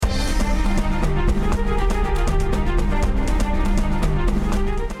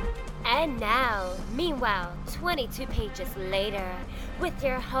22 pages later with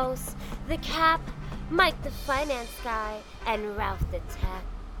your hosts, The Cap, Mike the Finance Guy, and Ralph the Tech.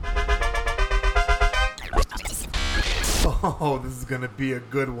 Oh, this is going to be a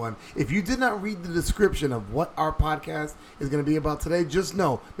good one. If you did not read the description of what our podcast is going to be about today, just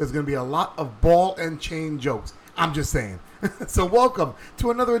know there's going to be a lot of ball and chain jokes. I'm just saying. So welcome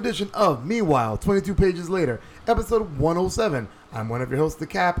to another edition of Meanwhile, 22 Pages Later, episode 107. I'm one of your hosts, The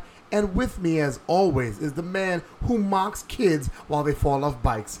Cap, and with me, as always, is the man who mocks kids while they fall off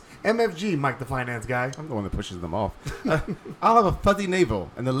bikes. MFG, Mike the Finance Guy. I'm the one that pushes them off. I'll have a fuzzy navel,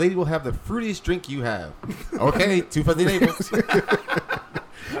 and the lady will have the fruitiest drink you have. Okay, 2 fuzzy navels.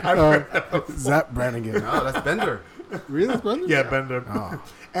 Zap Brannigan. Oh, that's Bender. Really? That's Bender? Yeah, Bender. Oh.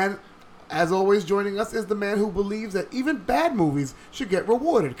 And as always, joining us is the man who believes that even bad movies should get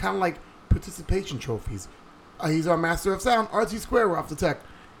rewarded, kind of like participation trophies. He's our master of sound, RT Square, off the tech.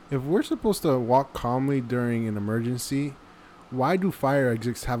 If we're supposed to walk calmly during an emergency, why do fire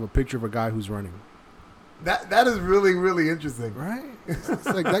exits have a picture of a guy who's running? That is really, really interesting. Right? It's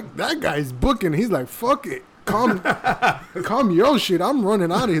like that guy's booking. He's like, fuck it. Calm your shit. I'm running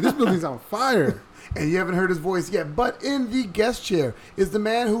out of here. This building's on fire. And you haven't heard his voice yet, but in the guest chair is the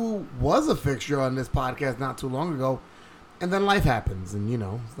man who was a fixture on this podcast not too long ago, and then life happens, and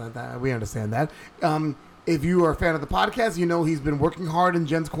we understand that. If you are a fan of the podcast, you know he's been working hard in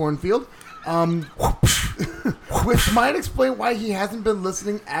Jen's cornfield, which might explain why he hasn't been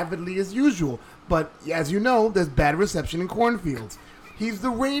listening avidly as usual. But as you know, there's bad reception in cornfields. He's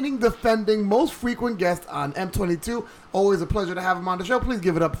the reigning, defending, most frequent guest on M22. Always a pleasure to have him on the show. Please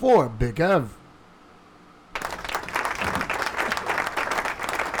give it up for Big Ev.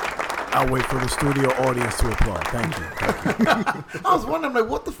 I'll wait for the studio audience to applaud. Thank you. I was wondering, like,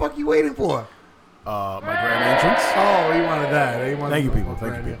 what the fuck you waiting for? My grand entrance. Oh, he wanted that. Thank you, people.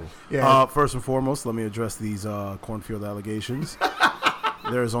 Thank you, people. Yeah. First and foremost, let me address these cornfield allegations.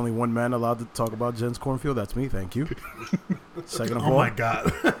 There is only one man allowed to talk about Jen's cornfield. That's me. Thank you. Second of all, oh my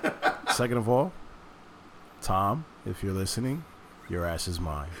God. Second of all, Tom, if you're listening, your ass is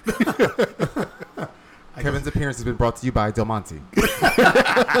mine. Kevin's appearance has been brought to you by Del Monte. I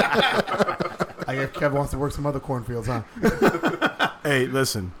guess Kev wants to work some other cornfields, huh? Hey,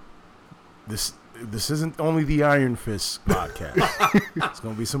 listen. This isn't only the Iron Fist podcast. It's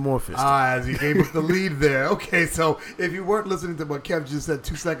going to be some more fists. As you gave us the lead there. Okay, so if you weren't listening to what Kev just said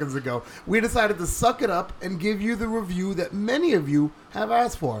 2 seconds ago, we decided to suck it up and give you the review that many of you have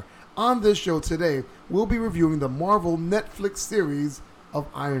asked for. On this show today, we'll be reviewing the Marvel Netflix series of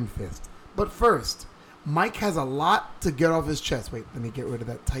Iron Fist. But first, Mike has a lot to get off his chest. Wait, let me get rid of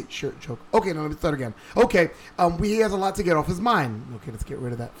that tight shirt joke. Okay, no, let me start again. Okay, he has a lot to get off his mind. Okay, let's get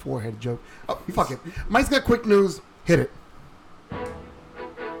rid of that forehead joke. Oh, fuck it. Mike's got quick news. Hit it.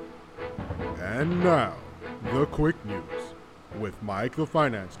 And now, the quick news with Mike the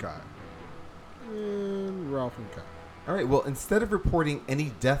Finance Guy and Ralph and Kat. All right, well, instead of reporting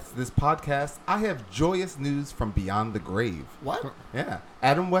any deaths this podcast, I have joyous news from beyond the grave. What? Yeah.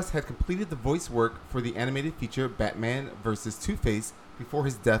 Adam West had completed the voice work for the animated feature Batman vs. Two-Face before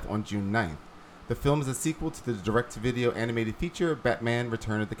his death on June 9th. The film is a sequel to the direct-to-video animated feature Batman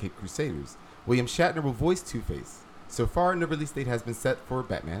Return of the Caped Crusaders. William Shatner will voice Two-Face. So far, no release date has been set for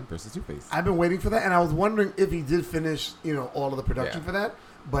Batman vs. Two-Face. I've been waiting for that, and I was wondering if he did finish, all of the production for that.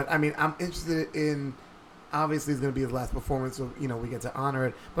 But, I mean, I'm interested in... Obviously, it's going to be his last performance, so, we get to honor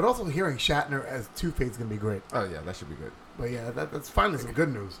it. But also hearing Shatner as Two-Face is going to be great. Oh, yeah, that should be good. But, yeah, that's finally some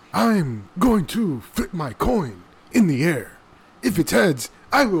good news. I'm going to flip my coin in the air. If it's heads,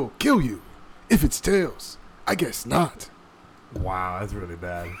 I will kill you. If it's tails, I guess not. Wow, that's really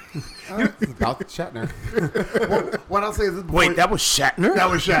bad. It's about Shatner. Well, what I'll say is this. Wait, that was Shatner? That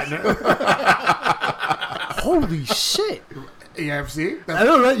was Shatner. Holy shit. Yeah, see? I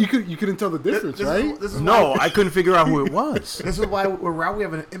know, right? You couldn't tell the difference, right? This is No, why, I couldn't figure out who it was. This is why we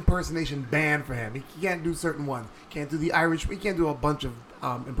have an impersonation ban for him. He can't do certain ones. Can't do the Irish. He can't do a bunch of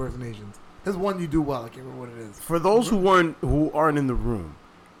impersonations. There's one you do well. I can't remember what it is. For those who aren't in the room,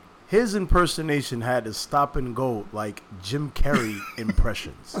 his impersonation had a stop and go like Jim Carrey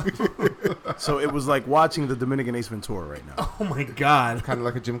impressions. So it was like watching the Dominican Ace Ventura right now. Oh my God! Kind of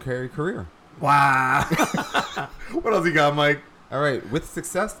like a Jim Carrey career. Wow. What else you got, Mike? All right. With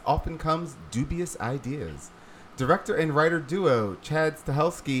success often comes dubious ideas. Director and writer duo Chad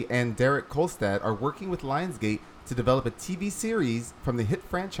Stahelski and Derek Kolstad are working with Lionsgate to develop a TV series from the hit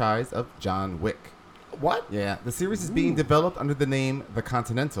franchise of John Wick. What? Yeah, the series is being developed under the name The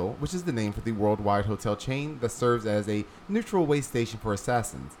Continental, which is the name for the worldwide hotel chain that serves as a neutral way station for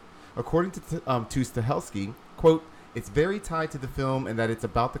assassins. According to Stahelski, quote, "It's very tied to the film in that it's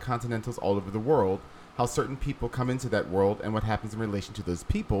about the Continentals all over the world. how certain people come into that world and what happens in relation to those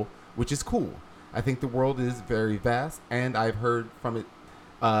people, which is cool. I think the world is very vast, and I've heard from it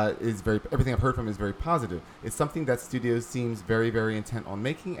everything I've heard from it is very positive. It's something that studios seems very, very intent on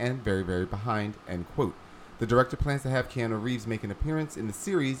making and very, very behind, end quote. The director plans to have Keanu Reeves make an appearance in the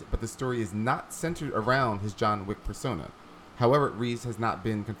series, but the story is not centered around his John Wick persona. However, Reeves has not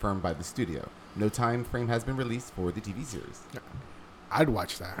been confirmed by the studio. No time frame has been released for the TV series. I'd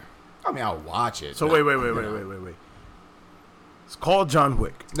watch that. I mean, I'll watch it. So wait. It's called John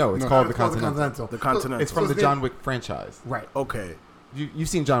Wick. No, it's No, called it's The Continental. The Continental. It's from So the John Wick franchise. Right. Okay. You've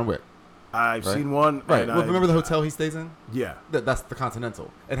seen John Wick, I've right? seen one. Right. and Well, remember the hotel he stays in? Yeah. That's the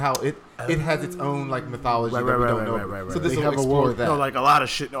Continental, and how it has its own like mythology Right, that we right, don't right, know. right, right, right. So this They will have a explore world- that. No, like a lot of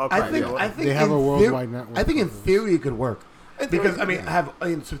shit. Okay, I think yeah. they have a worldwide network I think in of them. theory it could work because I mean Yeah.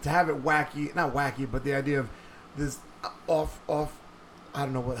 to have it wacky, not wacky, but the idea of this off. I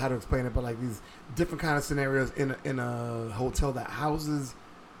don't know how to explain it, but like these different kind of scenarios in a hotel that houses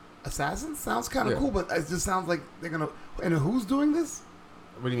assassins sounds kind of Yeah. cool, but it just sounds like they're gonna. And who's doing this?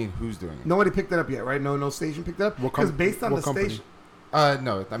 What do you mean? Who's doing it? Nobody picked it up yet, right? No station picked it up What because com- based on what the company? station.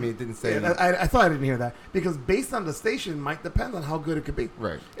 No, I mean it didn't say. Yeah, I thought I didn't hear that because based on the station might depend on how good it could be.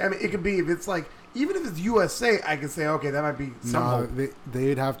 Right. I mean, it could be if it's like even if it's USA, I could say okay, that might be some No, hope.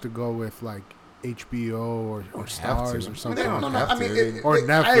 they'd have to go with like HBO or have Stars to. or I something. mean, they don't No, have I mean, to. Or I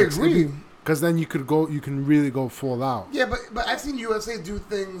Netflix. agree. Because then you can really go full out. Yeah, but I've seen USA do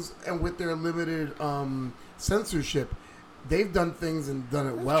things, and with their limited censorship, they've done things and done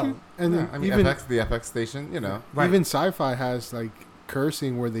it well. And Yeah, I mean, even the FX station, you know. Right. even Sci-Fi has like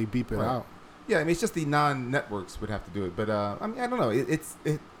cursing where they beep it Right. out. Yeah, I mean, it's just the non-networks would have to do it. But I mean, I don't know.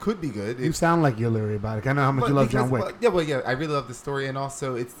 It could be good. You sound like you're leery about it. I know how much you love John Wick. Yeah, I really love the story, and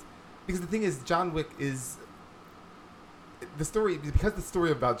also it's because the thing is, John Wick is the story because the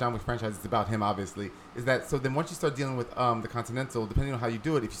story about John Wick franchise is about him. Obviously, is that so? Then once you start dealing with the Continental, depending on how you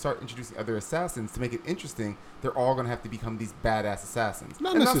do it, if you start introducing other assassins to make it interesting, they're all going to have to become these badass assassins.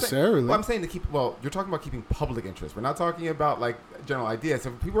 Not And I'm saying- necessarily. well, I'm saying to keep. Well, you're talking about keeping public interest. We're not talking about like general ideas. So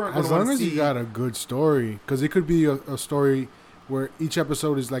if people aren't going As to want long to as see. you got a good story, because it could be a story where each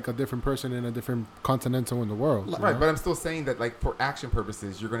episode is like a different person in a different continental in the world. you Right, know? but I'm still saying that, like, for action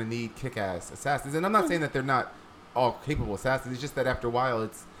purposes, you're going to need kick-ass assassins. And I'm not saying that they're not all capable assassins. It's just that after a while,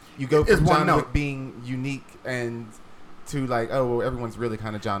 you go It's from one John note. Wick being unique and to, like, oh, well, everyone's really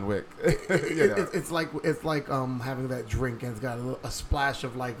kind of John Wick. You know? It's like having that drink and it's got a splash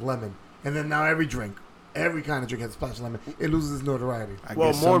of like lemon, and then now every kind of drink has a splash of lemon. It loses its notoriety. I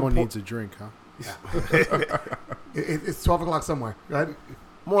Well, guess more someone impo- needs a drink, huh? It's 12 o'clock somewhere, right?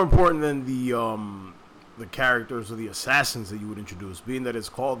 More important than the characters or the assassins that you would introduce, being that it's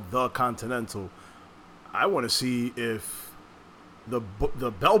called The Continental, I want to see if the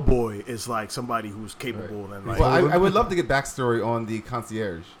bellboy is like somebody who's capable and like Well, I would love to get backstory on the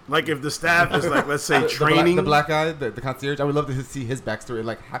concierge. like if the staff is like, let's say, The training. black guy, the concierge. I would love to see his backstory.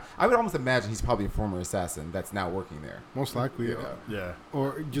 Like, I would almost imagine he's probably a former assassin that's now working there. Most likely. You know? Yeah.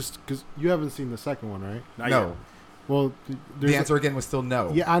 Or just because you haven't seen the second one, right? Not No. yet. Well, there's The answer again was still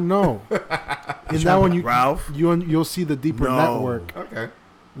no. yeah, I know. In that one, Ralph? you'll see the deeper No. network Okay.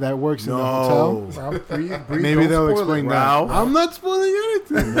 that works in the No. hotel. Ralph, breathe, Maybe don't they'll spoil explain it, that. Ralph. I'm not spoiling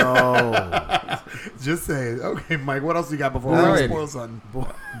anything. No. Just say it. Okay, Mike. What else you got before Alrighty. we spoil something? Boom.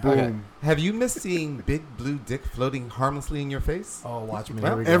 Okay. Have you missed seeing big blue dick floating harmlessly in your face? Oh, watch me.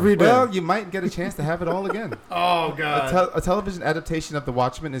 Well, Here we go. every day. Well, you might get a chance to have it all again. Oh God. A television adaptation of The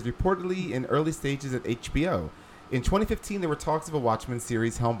Watchmen is reportedly in early stages at HBO. In 2015, there were talks of a Watchmen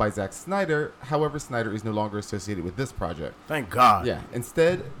series helmed by Zack Snyder. However, Snyder is no longer associated with this project. Thank God. Yeah.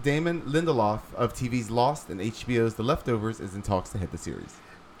 Instead, Damon Lindelof of TV's Lost and HBO's The Leftovers is in talks to head the series.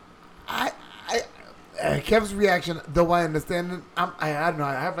 Kev's reaction, though I understand it, I don't know.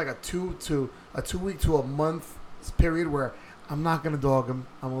 I have like a 2 week to a month period where I'm not gonna dog him.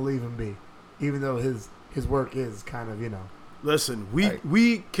 I'm gonna leave him be, even though his work is kind of Listen, Right.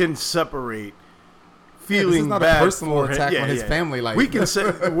 we can separate This feeling is not bad a personal for him. attack Yeah, on his yeah. family life. We can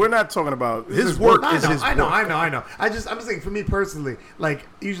say we're not talking about his is work. work. Is his I work. know. I'm just saying for me personally, like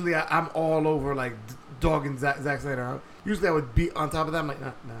usually I'm all over like dogging Zack Snyder. Usually I would be on top of that. I'm like,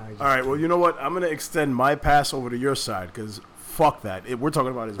 nah. All right. Well, you know what? I'm gonna extend my pass over to your side because fuck that. We're talking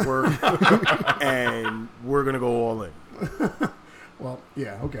about his work, and we're gonna go all in. Well,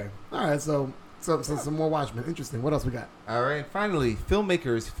 yeah, okay. All right, so some more Watchmen. Interesting. What else we got? All right, finally,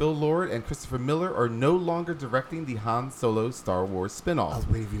 filmmakers Phil Lord and Christopher Miller are no longer directing the Han Solo Star Wars I spin-off. was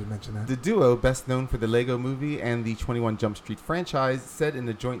waiting for you to mention that. The duo, best known for the Lego Movie and the 21 Jump Street franchise, said in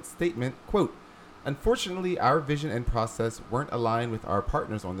a joint statement, quote, "Unfortunately, our vision and process weren't aligned with our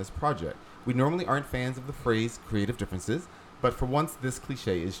partners on this project. We normally aren't fans of the phrase creative differences, but for once this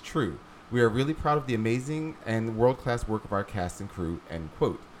cliche is true. We are really proud of the amazing and world-class work of our cast and crew, end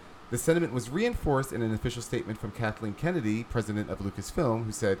quote. The sentiment was reinforced in an official statement from Kathleen Kennedy, president of Lucasfilm,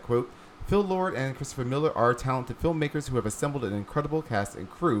 who said, quote, Phil Lord and Christopher Miller are talented filmmakers who have assembled an incredible cast and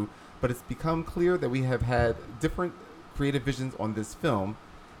crew, but it's become clear that we have had different creative visions on this film,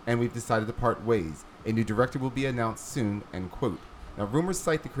 and we've decided to part ways. A new director will be announced soon, end quote. Now, rumors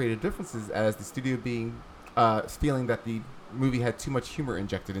cite the creative differences as the studio being feeling that the movie had too much humor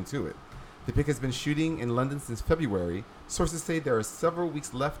injected into it. The pick has been shooting in London since February. Sources say there are several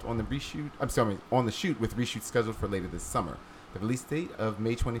weeks left on the on the shoot, with reshoots scheduled for later this summer. The release date of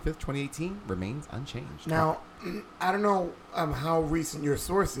May 25th, 2018 remains unchanged. Now, I don't know how recent your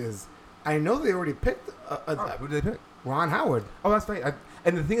source is. I know they already picked Who did they pick? Ron Howard. Oh, that's right.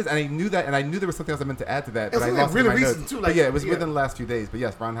 And the thing is, I knew that, and I knew there was something else I meant to add to that, but It's I like lost really it in my recent, notes. too, But like, yeah, it was yeah. within the last few days. But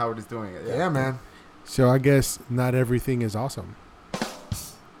yes, Ron Howard is doing it. Yeah, man. So I guess not everything is awesome.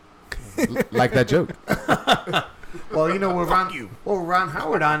 Like that joke. Well, you know, with Ron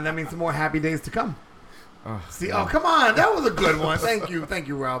Howard on, that means more happy days to come. See, oh, come on. That was a good one. Thank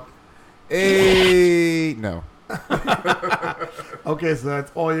you, Ralph. Hey, no. Okay, so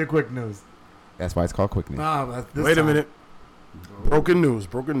that's all your quick news. That's why it's called Quick News. Wait a minute. Broken news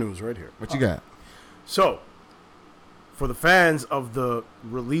right here. What you got? So, for the fans of the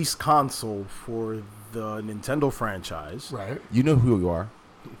release console for the Nintendo franchise, Right. You know who you are.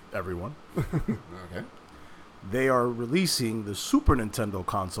 everyone, Okay. they are releasing the Super Nintendo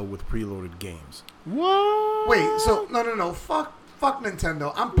console with preloaded games. What? Wait, so, no. Fuck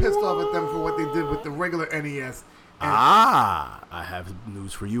Nintendo. I'm pissed off at them for what they did with the regular NES. And I have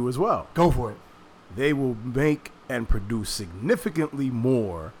news for you as well. go for it. They will make and produce significantly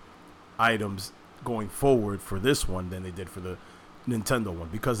more items going forward for this one than they did for the Nintendo one,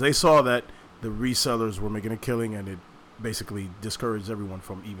 because they saw that the resellers were making a killing and it basically discouraged everyone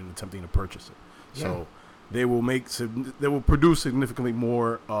from even attempting to purchase it. Yeah. So they will produce significantly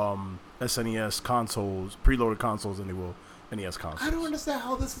more SNES consoles, preloaded consoles, than they will NES consoles. I don't understand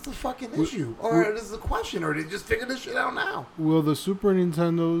how this is a fucking issue. Or this is a question. Or they just figured this shit out now. Will the Super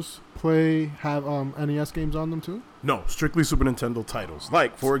Nintendos have NES games on them too? No, strictly Super Nintendo titles.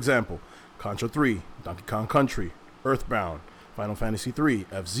 Like, for example, Contra 3, Donkey Kong Country, Earthbound, Final Fantasy 3,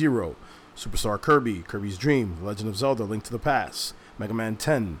 F-Zero, Superstar Kirby, Kirby's Dream, The Legend of Zelda, Link to the Past, Mega Man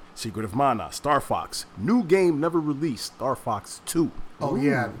 10, Secret of Mana, Star Fox, new game never released, Star Fox 2. Oh,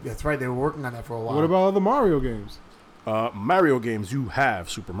 yeah. That's right. They were working on that for a while. What about all the Mario games? Mario games, you have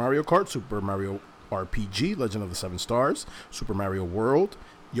Super Mario Kart, Super Mario RPG, Legend of the Seven Stars, Super Mario World,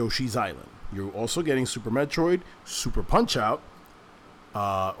 Yoshi's Island. You're also getting Super Metroid, Super Punch-Out.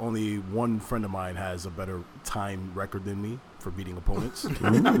 Only one friend of mine has a better time record than me for beating opponents.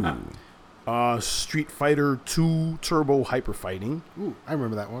 Street Fighter 2 Turbo Hyper Fighting, Ooh, I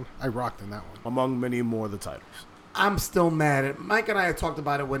remember that one. I rocked in that one. among many more of the titles. I'm still mad at Mike and I had talked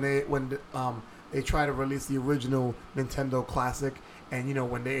about it when they tried to release the original Nintendo Classic, and you know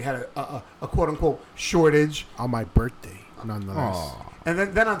when they had a quote unquote shortage, On my birthday, nonetheless. and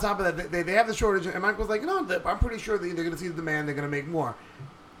then on top of that they have the shortage, and Mike was like, no, I'm pretty sure they're going to see the demand, they're going to make more.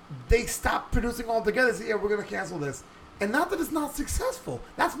 They stopped producing altogether. So yeah, we're going to cancel this, and not that it's not successful.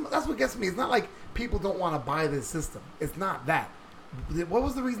 That's what gets me. It's not like people don't want to buy this system. It's not that. What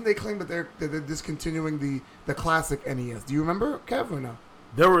was the reason they claimed that they're discontinuing the classic NES? Do you remember, Kev, or no?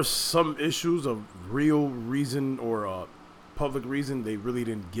 There were some issues of real reason or public reason they really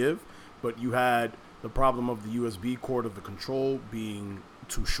didn't give, but you had the problem of the USB cord of the control being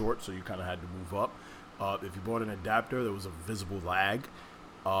too short, so you kind of had to move up. If you bought an adapter, there was a visible lag.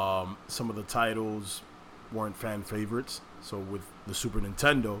 Some of the titles weren't fan favorites, so with the Super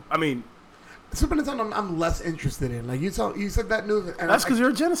Nintendo, Super Nintendo, I'm less interested in. Like you said that news. And that's because you're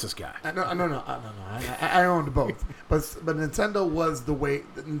a Genesis guy. No. I owned both, but Nintendo was the way.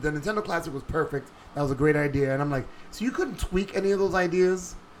 The Nintendo Classic was perfect. That was a great idea, and I'm like, so you couldn't tweak any of those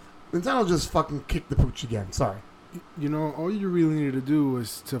ideas. Nintendo just fucking kicked the pooch again. Sorry. You know, all you really need to do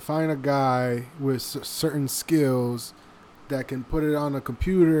is to find a guy with certain skills that can put it on a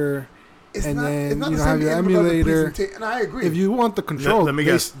computer. It's and not, then it's not you the know, have same your thing about the emulator. and I agree. If you want the control, Let me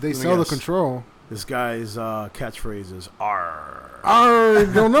they, guess. they Let me sell the guess. control. This guy's catchphrase is "R." I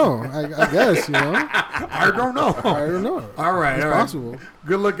don't know. I guess, you know. I don't know. I don't know. All right, It's all right. possible.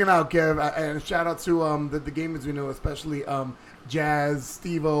 Good looking out, Kev. And shout out to the gamers we know, especially Jazz,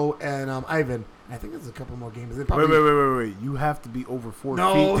 Steve-O, and Ivan. I think there's a couple more gamers. Wait. You have to be over 4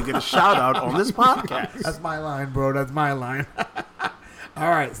 No. feet to get a shout out on this podcast. That's my line, bro. That's my line. All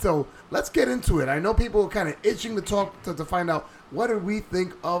right, so let's get into it. I know people are kind of itching to talk to find out what do we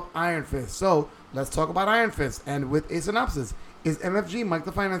think of Iron Fist. So let's talk about Iron Fist. And with a synopsis is MFG, Mike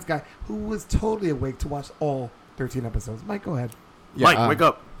the Finance Guy, who was totally awake to watch all 13 episodes. Mike, go ahead. Yeah, Mike, wake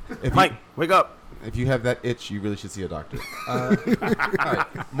up. Mike, wake up. If you have that itch, you really should see a doctor. All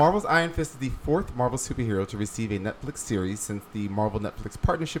right. Marvel's Iron Fist is the fourth Marvel superhero to receive a Netflix series since the Marvel-Netflix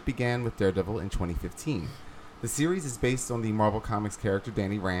partnership began with Daredevil in 2015. The series is based on the Marvel Comics character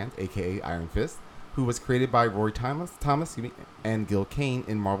Danny Rand, a.k.a. Iron Fist, who was created by Roy Thomas and Gil Kane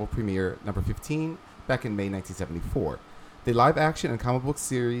in Marvel Premiere number 15 back in May 1974. The live-action and comic book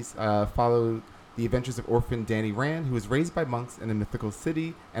series followed the adventures of orphan Danny Rand, who is raised by monks in a mythical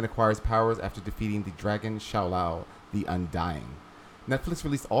city and acquires powers after defeating the dragon Shaolao, the Undying. Netflix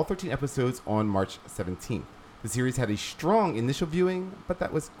released all 13 episodes on March 17th. The series had a strong initial viewing, but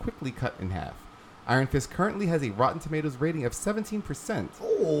that was quickly cut in half. Iron Fist currently has a Rotten Tomatoes rating of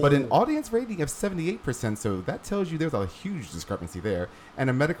 17%, but an audience rating of 78%, so that tells you there's a huge discrepancy there, and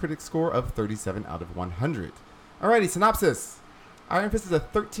a Metacritic score of 37 out of 100. Alrighty, synopsis. Iron Fist is a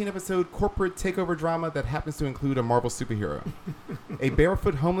 13-episode corporate takeover drama that happens to include a Marvel superhero. A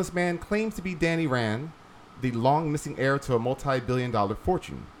barefoot homeless man claims to be Danny Rand, the long-missing heir to a multi-billion-dollar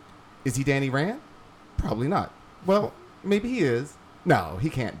fortune. Is he Danny Rand? Probably not. Well, maybe he is. No, he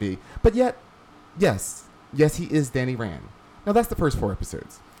can't be. But yet, yes, he is Danny Rand. Now, that's the first 4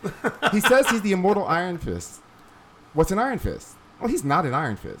 episodes. He says he's the immortal Iron Fist. What's an Iron Fist? Well, he's not an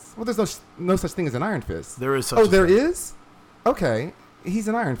Iron Fist. Well, there's no such thing as an Iron Fist. There is such a thing. There is? Okay, he's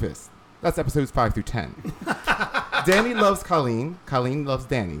an Iron Fist. That's episodes 5 through 10. Danny loves Colleen. Colleen loves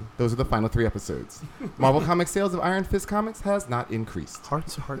Danny. Those are the final 3 episodes. Marvel Comics sales of Iron Fist comics has not increased.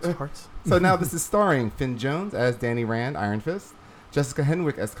 Hearts. So now this is starring Finn Jones as Danny Rand, Iron Fist, Jessica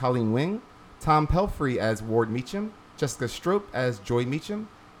Henwick as Colleen Wing, Tom Pelphrey as Ward Meacham, Jessica Strope as Joy Meacham,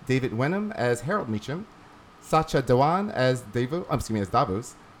 David Wenham as Harold Meacham, Sacha Dhawan as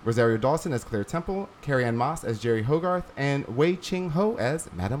Davos, Rosario Dawson as Claire Temple, Carrie-Anne Moss as Jerry Hogarth, and Wei Ching Ho as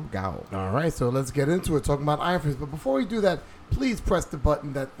Madame Gao. All right, so let's get into it, talking about Iron Fist. But before we do that, please press the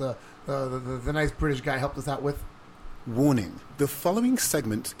button that the nice British guy helped us out with. Warning, the following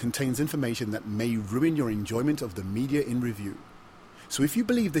segment contains information that may ruin your enjoyment of the media in review. So if you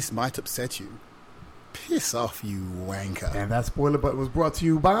believe this might upset you, piss off, you wanker. And that spoiler button was brought to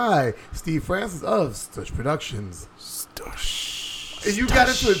you by Steve Francis of Stush Productions. Stush. And you got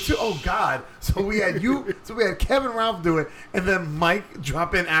into it too. Oh God! So we had Kevin Ralph do it, and then Mike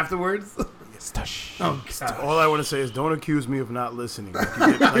drop in afterwards. Stush. Oh God! All I want to say is don't accuse me of not listening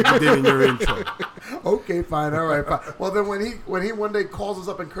like you did in your intro. Okay, fine. All right, fine. Well, then when he one day calls us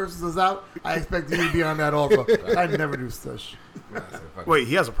up and curses us out, I expect you to be on that also. I never do stush. Wait,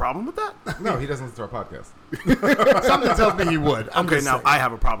 he has a problem with that? No, he doesn't listen to our podcast. Something tells me he would. Okay, now I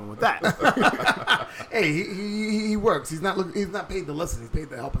have a problem with that. Hey, he works. He's not paid to listen. He's paid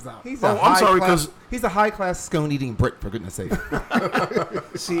to help us out. I'm sorry, because he's a high-class scone-eating Brit, for goodness sake.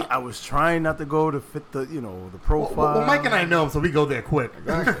 see, I was trying not to go to fit the the profile. Well, Mike and I know him, so we go there quick.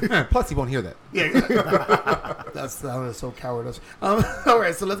 Plus, he won't hear that. Yeah, that's so cowardice. All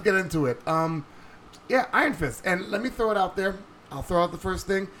right, so let's get into it. Yeah, Iron Fist, and let me throw it out there. I'll throw out the first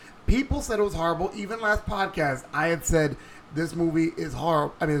thing. People said it was horrible. Even last podcast, I had said this movie is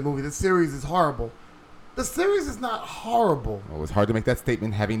horrible. This series is horrible. The series is not horrible. Well, it was hard to make that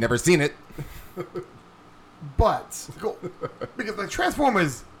statement having never seen it. But because like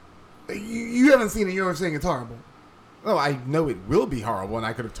Transformers, you haven't seen it. You're saying it's horrible. Oh, I know it will be horrible, and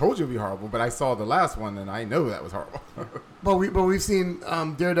I could have told you it would be horrible, but I saw the last one, and I know that was horrible. But we've seen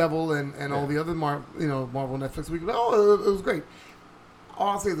Daredevil and all the other Marvel Netflix. We go, it was great.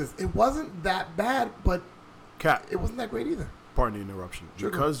 I'll say this: it wasn't that bad, but Cat, it wasn't that great either. Pardon the interruption.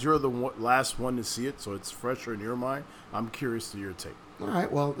 Sure. Because you're the last one to see it, so it's fresher in your mind. I'm curious to your take. All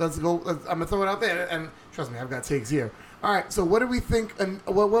right, well, let's go. I'm gonna throw it out there, and trust me, I've got takes here. All right, so what do we think? And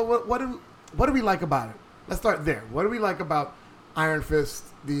what do we like about it? Let's start there. What do we like about Iron Fist,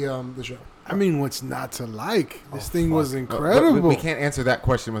 the show? I mean, what's not to like? This thing was incredible. We can't answer that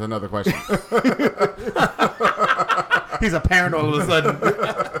question with another question. He's a parent all of a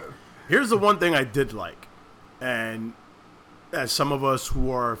sudden. Here's the one thing I did like, and as some of us who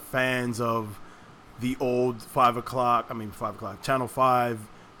are fans of the old 5 o'clock, Channel 5,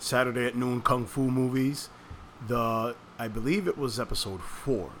 Saturday at noon Kung Fu movies, I believe it was episode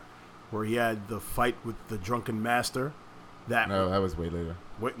 4, where he had the fight with the drunken master. No, that was way later.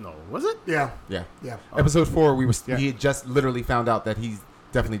 Wait, no, was it? Yeah. Episode 4, we had just literally found out that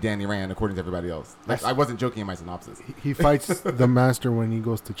definitely Danny Rand, according to everybody else. Like, I wasn't joking in my synopsis. He fights the master when he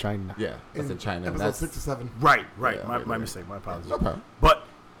goes to China. Yeah, that's in China. and Episode that's, 6 or 7. Right. Yeah, my right. mistake. My apologies. No problem. But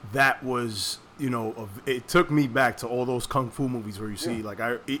that was, it took me back to all those kung fu movies where you see, like,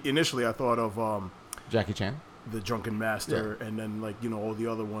 initially I thought of Jackie Chan. The Drunken Master, and then like all the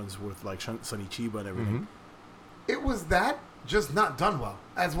other ones with like Sonny Chiba and everything. It was that, just not done well.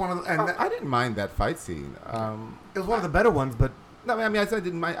 As one of the, and I didn't mind that fight scene. it was one of the better ones, but No, I mean, I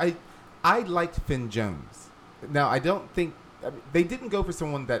didn't mind. I liked Finn Jones. Now, I don't think they didn't go for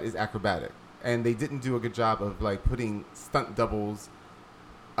someone that is acrobatic, and they didn't do a good job of like putting stunt doubles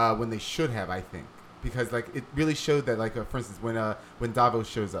when they should have. I think because like it really showed that like for instance when Davos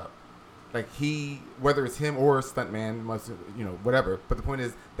shows up, like whether it's him or a stuntman, whatever. But the point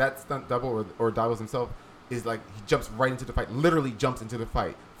is that stunt double or Davos himself is like he jumps right into the fight, literally jumps into the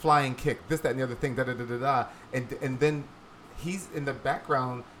fight, flying kick, this, that, and the other thing, and then he's in the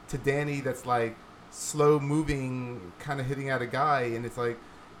background to Danny that's like slow moving, kind of hitting at a guy, and it's like,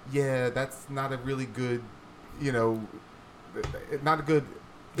 yeah, that's not a really good, not a good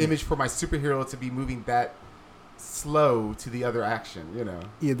image for my superhero to be moving that slow to the other action,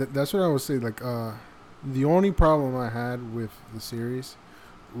 Yeah, that's what I would say. Like, the only problem I had with the series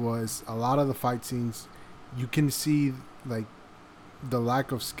was a lot of the fight scenes. You can see like the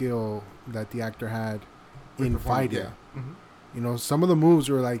lack of skill that the actor had in fighting. Yeah. Mm-hmm. Some of the moves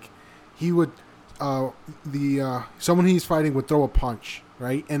were like he would, someone he's fighting would throw a punch,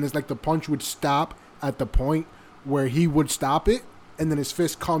 right, and it's like the punch would stop at the point where he would stop it, and then his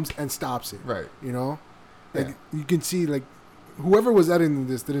fist comes and stops it. Right. Like you can see, like whoever was editing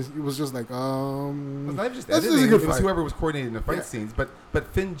this, it was just like, It's not just this is a editing. good It was fight. whoever was coordinating the fight scenes. But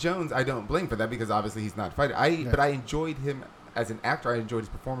Finn Jones, I don't blame for that because obviously he's not fighting. But I enjoyed him as an actor. I enjoyed his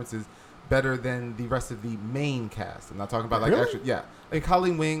performances better than the rest of the main cast. I'm not talking about like Really? actually, yeah. I mean,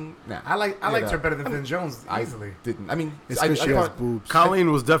 Colleen Wing. Nah, I liked her better than Finn Jones easily. I didn't. I mean, it's I because she has thought boobs.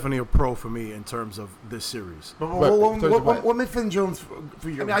 Colleen was definitely a pro for me in terms of this series. But in terms of what made Finn Jones for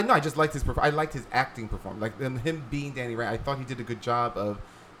you? I mean, I know. I just liked his. I liked his acting performance. Like him being Danny Rand. I thought he did a good job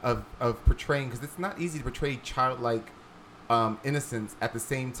of portraying, because it's not easy to portray childlike innocence at the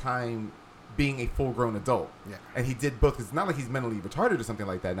same time being a full-grown adult. Yeah. And he did both. It's not like he's mentally retarded or something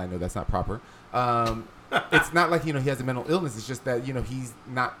like that. And I know that's not proper. It's not like he has a mental illness. It's just that he's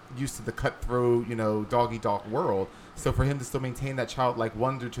not used to the cutthroat dog-eat-dog world. So for him to still maintain that childlike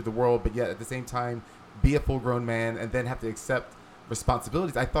wonder to the world, but yet at the same time be a full-grown man and then have to accept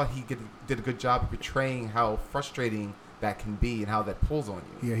responsibilities, I thought he did a good job of portraying how frustrating that can be and how that pulls on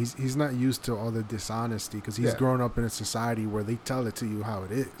you. Yeah, he's not used to all the dishonesty because he's grown up in a society where they tell it to you how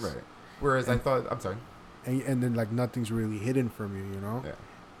it is. Right. Whereas I thought, I'm sorry. And then like nothing's really hidden from you, Yeah.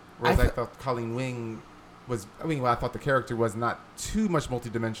 Whereas I thought Colleen Wing was, I thought the character was not too much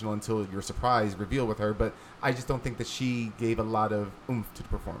multidimensional until your surprise reveal with her, but I just don't think that she gave a lot of oomph to the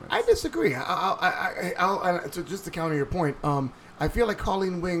performance. I disagree. So just to counter your point, I feel like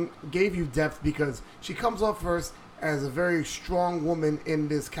Colleen Wing gave you depth because she comes off first as a very strong woman in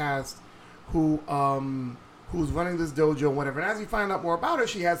this cast who's running this dojo and whatever. And as you find out more about her,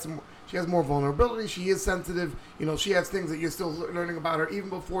 she has more vulnerability. She is sensitive. She has things that you're still learning about her even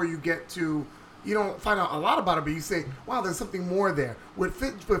before you get to. You don't find out a lot about her, but you say, wow, there's something more there. With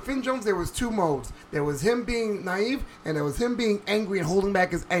Finn Jones, there was two modes. There was him being naive, and there was him being angry and holding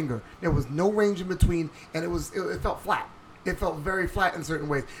back his anger. There was no range in between, and it felt flat. It felt very flat in certain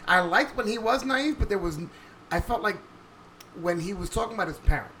ways. I liked when he was naive, but I felt like when he was talking about his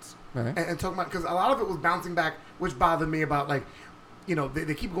parents, Right. and talking about, because a lot of it was bouncing back, which bothered me about, like,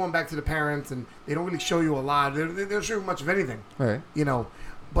 they keep going back to the parents, and they don't really show you a lot. They don't show you much of anything. Right.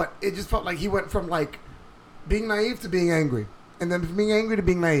 But it just felt like he went from like being naive to being angry, and then from being angry to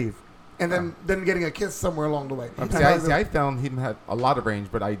being naive, and then getting a kiss somewhere along the way. I found him had a lot of range,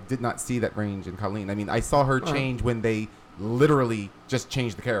 but I did not see that range in Colleen. I mean, I saw her change when they literally just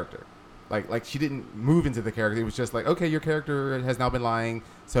changed the character. Like she didn't move into the character. It was just like, okay, your character has now been lying,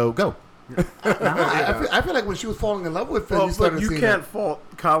 so go. I feel like when she was falling in love with Finn, But you can't fault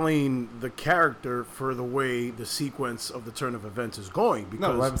Colleen, the character, for the way the sequence of the turn of events is going. Because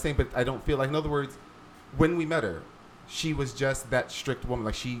No, I'm saying, but I don't feel like, in other words, when we met her, she was just that strict woman.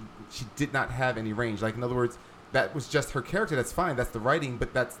 Like she did not have any range. Like, in other words, that was just her character. That's fine. That's the writing,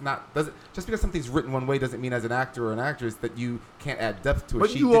 but that's not. Just because something's written one way doesn't mean as an actor or an actress that you can't add depth to it. But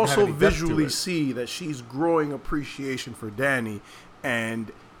She you didn't have also any depth to visually it. see that she's growing appreciation for Danny, and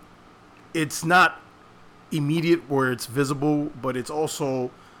it's not immediate where it's visible, but it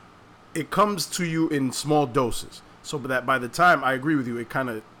comes to you in small doses. So that by the time, I agree with you, it kind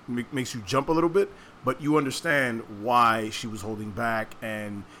of, makes you jump a little bit, but you understand why she was holding back,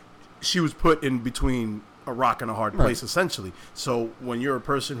 and she was put in between a rock and a hard place, essentially. So when you're a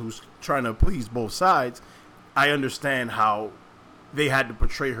person who's trying to please both sides, I understand how they had to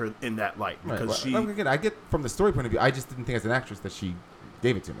portray her in that light, because again, I get from the story point of view. I just didn't think as an actress that she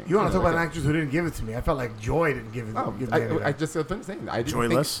gave it to me. You want to talk about an actress who didn't give it to me? I felt like Joy didn't give it. I just felt saying I didn't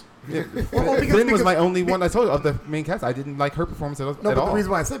Joyless. Flynn was my only one I told you of the main cast. I didn't like her performance at all. No, but the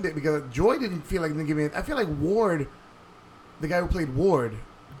reason why I said that because Joy didn't feel like didn't give me. I feel like Ward, the guy who played Ward,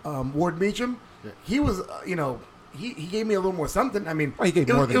 Ward Meacham, he was he gave me a little more something. I mean, he gave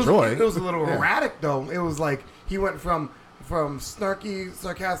more than Joy. It was a little erratic though. It was like he went from snarky,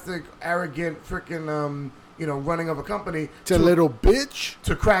 sarcastic, arrogant, freaking running of a company to little bitch,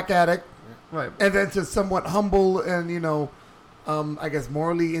 to crack addict, right, and then to somewhat humble and I guess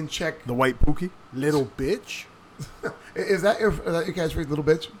morally in check. The white Pookie, little bitch. Is that your catchphrase, little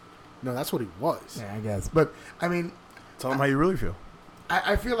bitch? No, that's what he was. Yeah, I guess. But I mean, tell him how you really feel.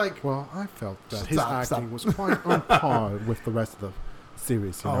 I feel like. Well, I felt that his acting was quite on par with the rest of the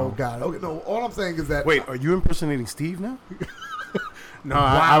series. Oh God! Okay, no. All I'm saying is that. Wait, are you impersonating Steve now? No,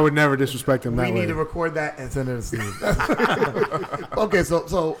 I would never disrespect him that way. We need to record that and send it to Steve. Okay,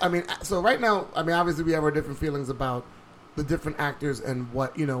 so I mean, so right now, I mean, obviously we have our different feelings about the different actors and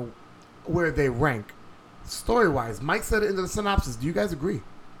what where they rank story wise. Mike said it in the synopsis. Do you guys agree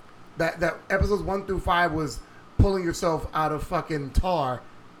that episodes 1 through 5 was pulling yourself out of fucking tar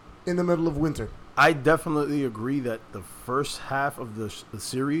in the middle of winter? I definitely agree that the first half of the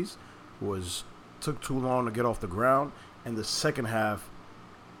series took too long to get off the ground, and the second half,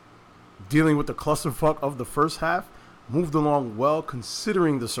 dealing with the clusterfuck of the first half, moved along well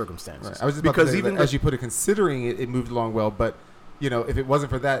considering the circumstances. Right. I was just about to say, even as you put it, considering it moved along well, but if it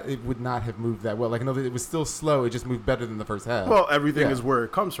wasn't for that, it would not have moved that well. Like, I know that it was still slow; it just moved better than the first half. Well, everything is where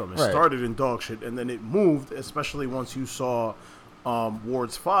it comes from. It started in dog shit, and then it moved, especially once you saw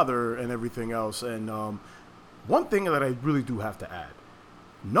Ward's father and everything else. And one thing that I really do have to add,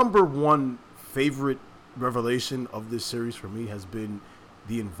 number one favorite revelation of this series for me has been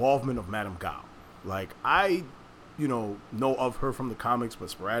the involvement of Madame Gao. Like, I, know of her from the comics, but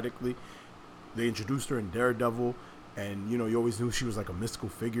sporadically. They introduced her in Daredevil, and, you always knew she was like a mystical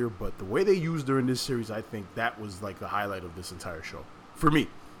figure, but the way they used her in this series, I think that was like the highlight of this entire show. For me.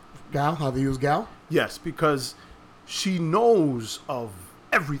 Gao? How they use Gao? Yes, because she knows of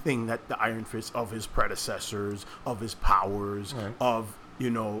everything that the Iron Fist, of his predecessors, of his powers, of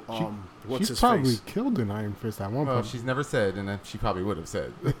what's his probably face? Killed an Iron Fist at one point. She's never said, and she probably would have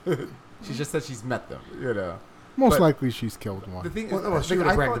said. She just said she's met them, Most likely she's killed one. The thing is,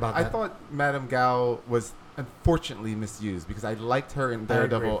 I thought Madame Gao was unfortunately misused because I liked her in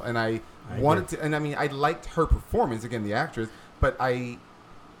Daredevil, and I wanted to, and I mean, I liked her performance, again, the actress, but I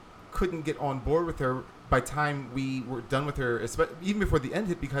couldn't get on board with her by the time we were done with her, even before the end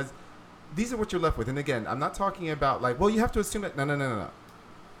hit, because these are what you're left with. And again, I'm not talking about like, well, you have to assume that. No.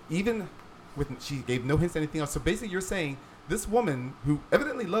 Even with, she gave no hints to anything else. So basically, you're saying this woman who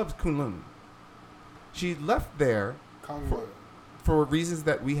evidently loves Kunlun, she left there for reasons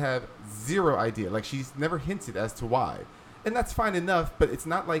that we have zero idea. Like, she's never hinted as to why. And that's fine enough, but it's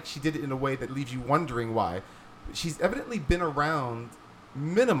not like she did it in a way that leaves you wondering why. She's evidently been around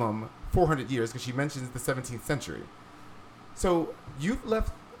minimum 400 years because she mentions the 17th century. So you've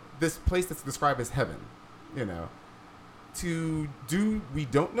left this place that's described as heaven, to do we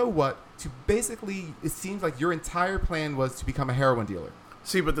don't know what, to basically, it seems like your entire plan was to become a heroin dealer.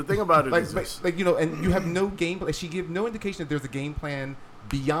 See, but the thing about it is this. and you have no game plan. She gave no indication that there's a game plan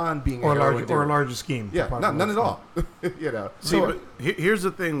beyond being or a heroin dealer. Or a larger scheme. Yeah, none at all. See, but here's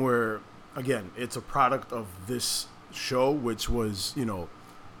the thing where, again, it's a product of this show, which was,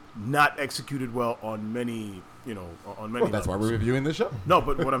 not executed well on many, on many. Well, that's why we're reviewing this show. No,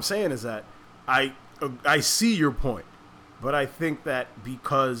 but what I'm saying is that I see your point, but I think that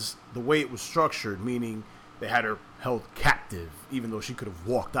because the way it was structured, meaning they had her held captive, even though she could have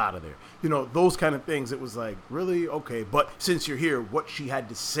walked out of there, those kind of things, it was like, really? Okay, but since you're here, what she had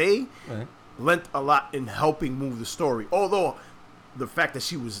to say lent a lot in helping move the story. Although the fact that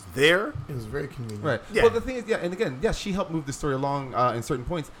she was there, it was very convenient. Right. Yeah. Well, the thing is, and again, she helped move the story along in certain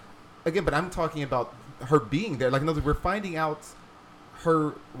points. Again, but I'm talking about her being there. Like, in other words, we're finding out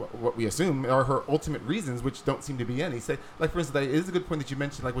her, what we assume are her ultimate reasons, which don't seem to be any. Say, like, for instance, it is a good point that you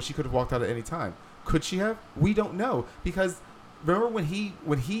mentioned, like, well, she could have walked out at any time. Could she have? We don't know, because remember when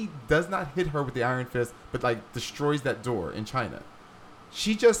he does not hit her with the Iron Fist, but like destroys that door in China,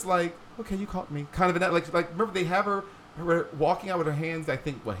 she just like, okay, you caught me, kind of in that, like remember they have her walking out with her hands, I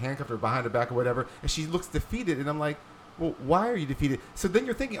think, handcuffed her behind her back or whatever, and she looks defeated, and I'm like, well, why are you defeated? So then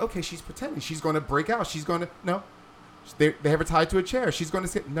you're thinking, okay, she's pretending. She's going to break out. She's going to, no. They have her tied to a chair. She's going to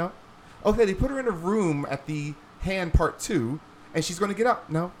say, no. Okay, they put her in a room at the hand part 2, and she's going to get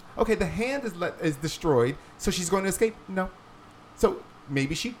out. No. Okay, the hand is destroyed, so she's going to escape. No. So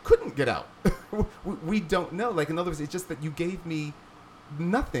maybe she couldn't get out. We don't know. Like, in other words, it's just that you gave me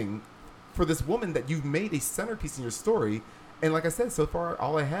nothing for this woman that you've made a centerpiece in your story. And like I said, so far,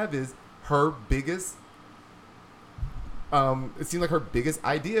 all I have is her biggest, it seemed like her biggest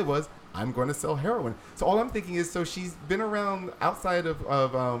idea was, I'm going to sell heroin. So all I'm thinking is, so she's been around outside of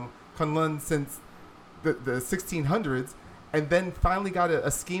Kunlun since the 1600s, and then finally got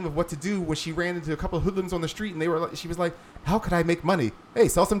a scheme of what to do when she ran into a couple of hoodlums on the street, and she was like, how could I make money? Hey,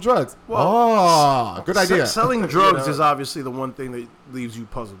 sell some drugs. Well, good idea. Selling drugs is obviously the one thing that leaves you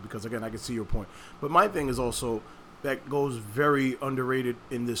puzzled, because, again, I can see your point. But my thing is also that goes very underrated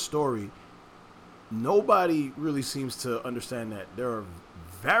in this story. Nobody really seems to understand that there are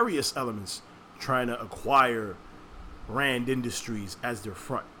various elements trying to acquire Rand Industries as their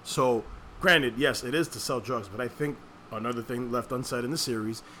front. So, granted, yes, it is to sell drugs, but I think another thing left unsaid in the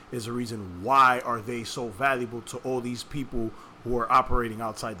series is the reason why are they so valuable to all these people who are operating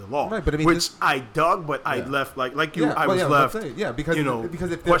outside the law. Right, but I mean, which I dug, but I left like you. I was left.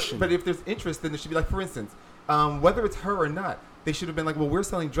 Because if question. But if there's interest, then there should be, like, for instance, whether it's her or not, they should have been like, well, we're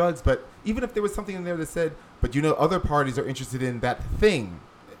selling drugs, but even if there was something in there that said, but other parties are interested in that thing.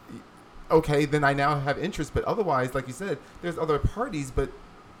 Okay, then I now have interest, but otherwise, like you said, there's other parties, but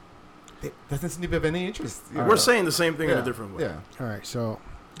it doesn't seem to have any interest. We're saying the same thing in a different way. Yeah. All right, so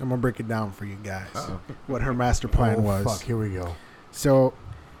I'm gonna break it down for you guys. What her master plan was. Fuck, here we go. So,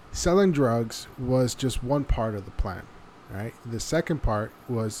 selling drugs was just one part of the plan, right? The second part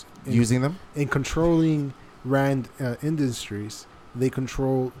was Using them? In controlling Rand Industries. They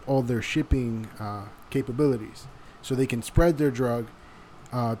control all their shipping capabilities, so they can spread their drug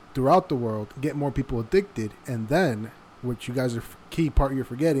throughout the world, get more people addicted, and then, which you guys are key part you're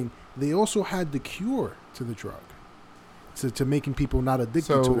forgetting, they also had the cure to the drug, to making people not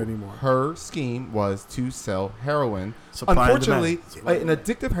addicted to it anymore. Her scheme was to sell heroin. Supply and Unfortunately, demand. an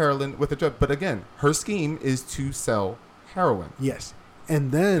addictive heroin with a drug. But again, her scheme is to sell heroin. Yes,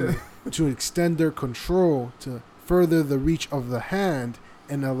 and then to extend their control to further the reach of the hand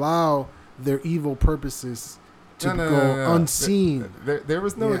and allow their evil purposes to go unseen. There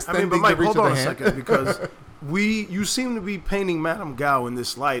was no extending but Mike, the reach hold of on the a hand. second, because you seem to be painting Madame Gao in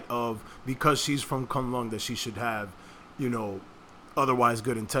this light of, because she's from Kunlun, that she should have, otherwise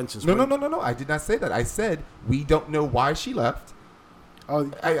good intentions. No. I did not say that. I said we don't know why she left. Oh,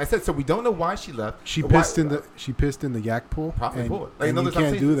 I said so. We don't know why she left. She pissed in the yak pool. Probably and, pulled. And you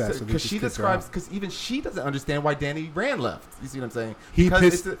can't do that because she describes, because even she doesn't understand why Danny Rand left. You see what I'm saying? He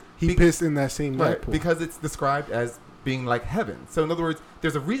Because pissed in that same yak right, pool because it's described as being like heaven. So in other words,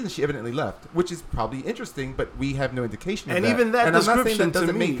 there's a reason she evidently left, which is probably interesting, but we have no indication of And that. even that and I'm not saying description that doesn't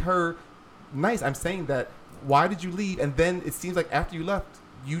to me- make her nice. I'm saying that why did you leave? And then it seems like after you left,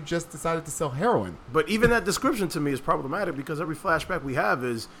 you just decided to sell heroin. But even that description to me is problematic, because every flashback we have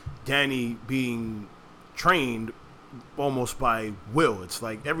is Danny being trained almost by will. It's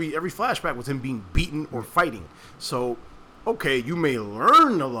like every flashback was him being beaten or fighting. So, okay, you may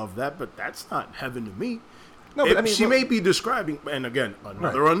learn to love that, but that's not heaven to me. No, but I mean, she may be describing, and again,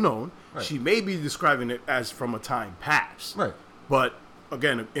 another unknown, Right. she may be describing it as from a time past. Right. But,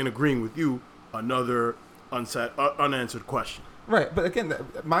 again, in agreeing with you, another unanswered question. Right, but again,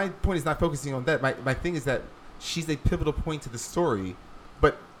 my point is not focusing on that. My thing is that she's a pivotal point to the story,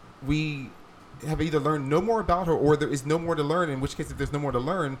 but we have either learned no more about her or there is no more to learn, in which case, if there's no more to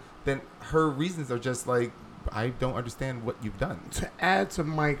learn, then her reasons are just like, I don't understand what you've done. To add to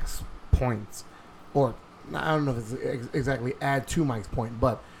Mike's points, or I don't know if it's exactly add to Mike's point,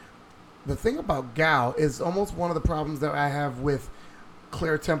 but the thing about Gao is almost one of the problems that I have with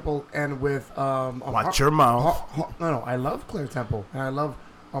Claire Temple and with Watch your mouth. No, I love Claire Temple and I love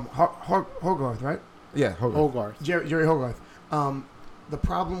Hogarth, right? Yeah, Hogarth. Jerry Hogarth. The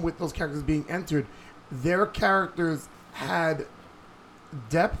problem with those characters being entered, their characters had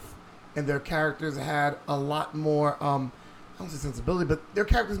depth and their characters had a lot more I don't say sensibility, but their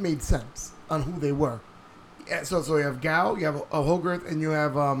characters made sense on who they were. Yeah, so you have Gao, you have Hogarth, and you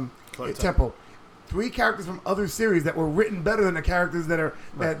have Temple. Three characters from other series that were written better than the characters that are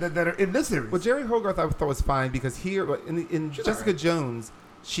that are in this series. Well, Jerry Hogarth I thought was fine because here in Jessica Jones,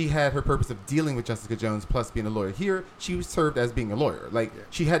 she had her purpose of dealing with Jessica Jones plus being a lawyer. Here, she served as being a lawyer. Like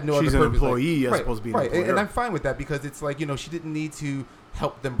she had no She's other an purpose. employee as right, opposed to being right. an employer. And I'm fine with that because it's like, she didn't need to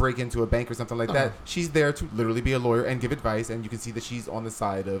help them break into a bank or something like that. She's there to literally be a lawyer and give advice, and you can see that she's on the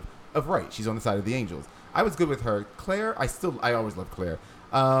side of right. She's on the side of the angels. I was good with her. Claire, I always love Claire.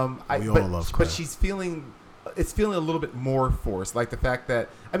 We all love Claire. But she's feeling a little bit more forced. Like the fact that,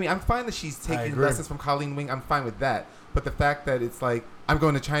 I mean, I'm fine that she's taking agree. lessons from Colleen Wing. I'm fine with that. But the fact that it's like, I'm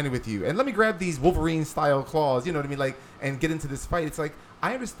going to China with you, and let me grab these Wolverine-style claws, you know what I mean? Like, and get into this fight. It's like,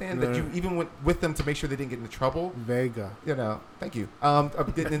 I understand that you even went with them to make sure they didn't get into trouble. Vega. You know, thank you.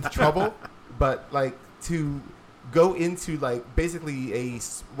 Getting into trouble, but like to go into like basically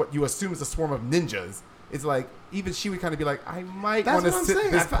what you assume is a swarm of ninjas. It's like even she would kind of be like, I might want to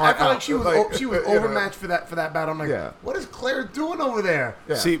sit this part I felt out. like she was you know. overmatched for that battle. I'm like, Yeah. what is Claire doing over there?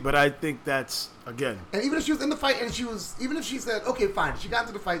 Yeah. See, but I think that's again. And even if she was in the fight, and even if she said, okay, fine, she got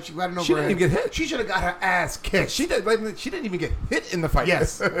into the fight, she got it over. She didn't even get hit. She should have got her ass kicked. She didn't even get hit in the fight.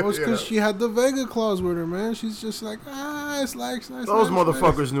 Yes. Well, it's You because know. she had the Vega claws with her, man. She's just like, it's like Those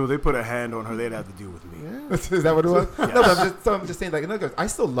motherfuckers knew they put a hand on her, they'd have to deal with me. Yeah. Is that what it was? No, but I'm just saying, like, in other words, I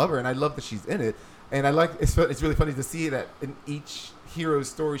still love her, and I love that she's in it. And I like it's really funny to see that in each hero's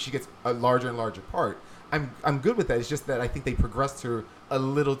story, she gets a larger and larger part. I'm good with that. It's just that I think they progressed her a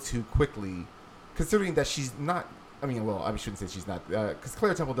little too quickly, considering that she's not. I mean, well, I shouldn't say she's not, because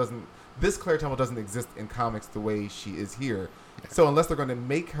Claire Temple doesn't exist in comics the way she is here. So unless they're going to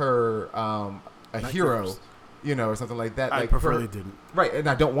make her a hero, yours. you know, or something like that, I like prefer her- they didn't. Right, and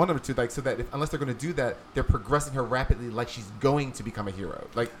I don't want them to, like, so that unless they're going to do that, they're progressing her rapidly, like she's going to become a hero.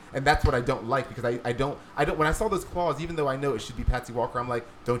 Like, and that's what I don't like, because I don't. When I saw those claws, even though I know it should be Patsy Walker, I'm like,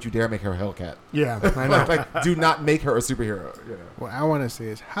 don't you dare make her a Hellcat. Yeah, I know. like, do not make her a superhero. You know. What I want to say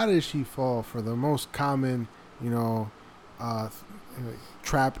is, how did she fall for the most common,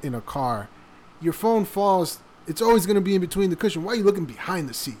 trap in a car? Your phone falls. It's always going to be in between the cushion. Why are you looking behind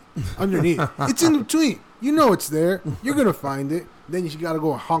the seat, underneath? It's in between. You know it's there. You're going to find it. Then you got to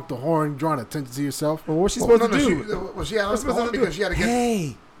go and honk the horn, drawing attention to yourself. Well, what's she supposed to do? She had What's she supposed to do? because she had to get.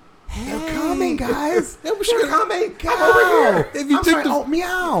 Hey, They're coming, guys. Yeah, but They're coming. Come over here. If you I'm took sorry, the- oh,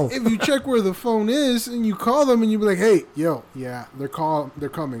 meow. If you check where the phone is and you call them and you be like, hey, yo, yeah, they're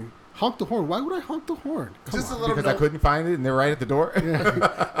coming. Honk the horn. Why would I honk the horn? Come Just a on. little because I bit. couldn't find it, and they're right at the door.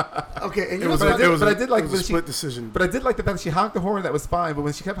 Okay, and you It know was, what a- I it was did? but I did like it was when a she- split decision. But I did like the fact that she honked the horn. That was fine. But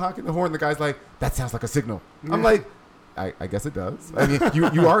when she kept honking the horn, the guy's like, "That sounds like a signal." I'm like, I guess it does. I mean,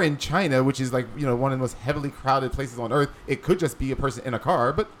 you are in China, which is like, you know, one of the most heavily crowded places on earth. It could just be a person in a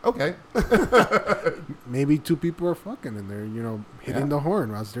car, but okay. Maybe two people are fucking in there, hitting Yeah. the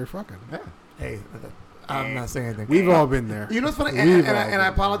horn whilst they're fucking. Yeah. Hey, I'm not saying anything. We've all been there. You know what's funny? We've And all I been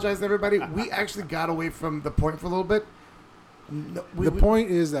apologize to everybody. We actually got away from the point for a little bit. No, The point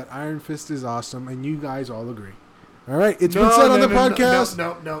is that Iron Fist is awesome, and you guys all agree. All right, it's No, been said on no, the no,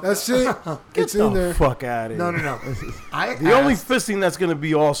 podcast. no. That's it. It's in there. Fuck out of here. No. I The only asked- fisting that's going to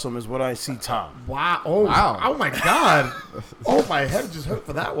be awesome is what I see Tom. Wow. Oh, Wow. Oh, my God. Oh, my head just hurt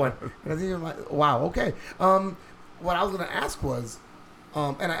for that one. And I was even like, wow, okay. What I was going to ask was,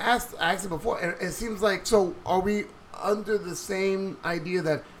 and I asked it before, and it seems like, so are we under the same idea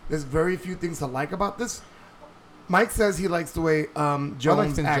that there's very few things to like about this? Mike says he likes the way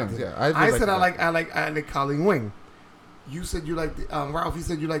Jones Finn acted. Jones, yeah. I I would said like I like Colleen Wing. You said you like the Ralph. You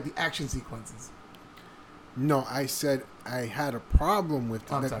said you like the action sequences. No, I said I had a problem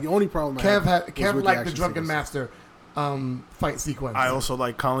with I'm that. sorry. The only problem I Kev had was Kev with liked the action Drunken sequences. Master fight sequence. I also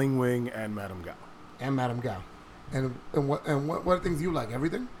like Colleen Wing and Madame Gao. and Madame Gao. And what are things you like?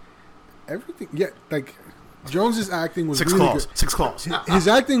 Everything? Everything. Yeah, like Jones's acting was Six really claws. good. 6 claws. His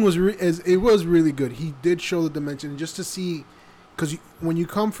acting was it was really good. He did show the dimension, just to see, because when you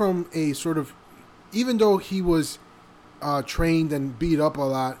come from a sort of, even though he was trained and beat up a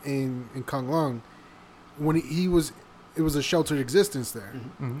lot in Kung Lung, when it was a sheltered existence there.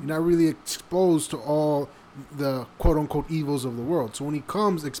 Mm-hmm. You're not really exposed to all the quote unquote evils of the world. So when he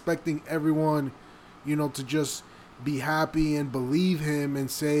comes expecting everyone, to just be happy and believe him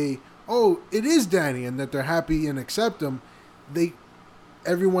and say, oh, it is Danny, and that they're happy and accept him,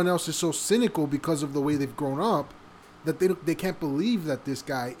 everyone else is so cynical because of the way they've grown up that they can't believe that this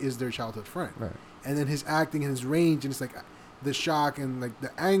guy is their childhood friend. Right. And then his acting and his range, and it's like the shock and like the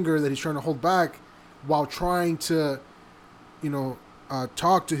anger that he's trying to hold back while trying to,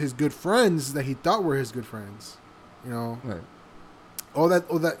 talk to his good friends that he thought were his good friends. Right. All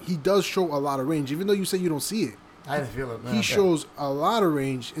that he does show a lot of range, even though you say you don't see it. I didn't feel it. He shows a lot of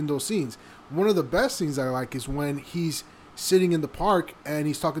range in those scenes. One of the best scenes I like is when he's sitting in the park and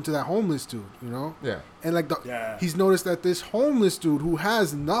he's talking to that homeless dude, Yeah. And like Yeah. he's noticed that this homeless dude who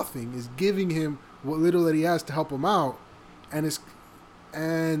has nothing is giving him what little that he has to help him out,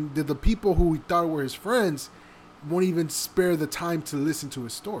 and the people who he thought were his friends won't even spare the time to listen to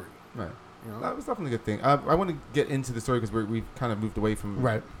his story. Right. You know? That was definitely a good thing. I want to get into the story because we've kind of moved away from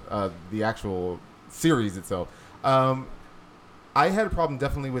Right. The actual series itself. I had a problem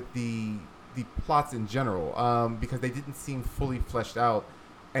definitely with the plots in general because they didn't seem fully fleshed out,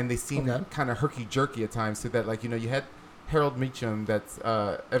 and they seemed kind of herky jerky at times. So that, like, you know, you had Harold Meacham that's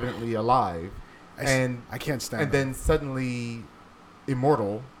evidently alive, and I can't stand. And then suddenly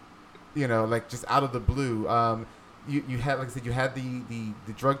immortal, you know, like just out of the blue. You had, like I said, you had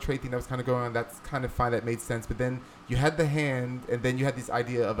the drug trade thing that was kind of going on. That's kind of fine. That made sense. But then you had the hand, and then you had this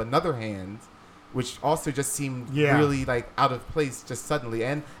idea of another hand, which also just seemed really like out of place just suddenly.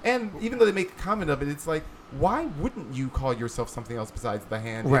 And even though they make a comment of it, it's like, why wouldn't you call yourself something else besides the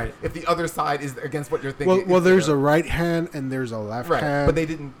hand? Right. If the other side is against what you're thinking. Well, there's a right hand and there's a left hand. But they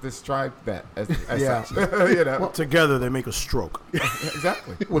didn't describe that as such. You know? Well, together they make a stroke.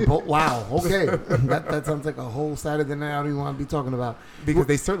 Exactly. Wow. Okay. that sounds like a whole Saturday night I don't even want to be talking about. Because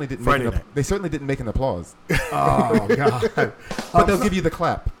they certainly didn't make an applause. Oh God. But they'll give you the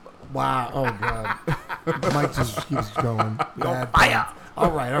clap. Wow. Oh God. Mike just keeps going. On fire.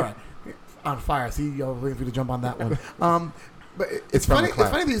 All right. On fire. See, y'all waiting for you to jump on that one. But it's funny. It's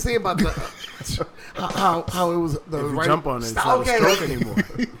funny that you say about the how it was the If you writing. jump on it, it's not a stroke anymore.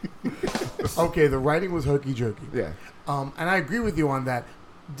 Okay, the writing was herky jerky. Yeah. And I agree with you on that.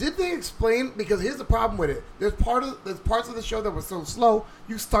 Did they explain? Because here's the problem with it. There's parts of the show that were so slow,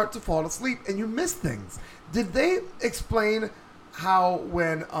 you start to fall asleep and you miss things. Did they explain how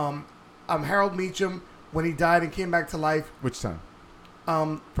when Harold Meacham, when he died and came back to life? Which time?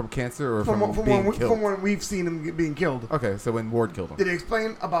 From cancer or from when killed? from when we've seen him being killed. Okay, so when Ward killed him. Did they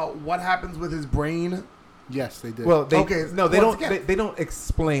explain about what happens with his brain? Yes, they did. Well, they once again. they don't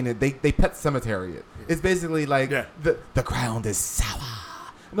explain it. They pet cemetery it. It's basically like the ground is sour.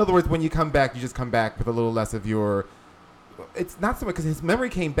 In other words, when you come back, you just come back with a little less of your. It's not so much because his memory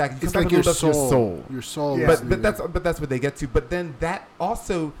came back. You it's just like like your soul. Your soul. Yeah. But that's what they get to. But then that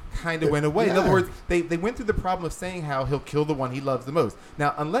also kind of went away. In other words, they went through the problem of saying how he'll kill the one he loves the most.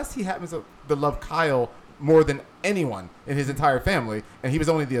 Now, unless he happens to love Kyle more than anyone in his entire family, and he was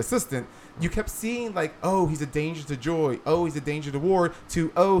only the assistant, you kept seeing like, oh, he's a danger to Joy. Oh, he's a danger to Ward.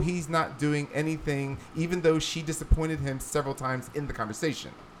 To, oh, he's not doing anything, even though she disappointed him several times in the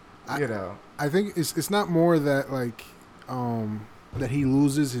conversation. I think it's not more that like that he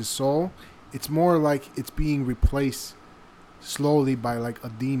loses his soul. It's more like it's being replaced slowly by like a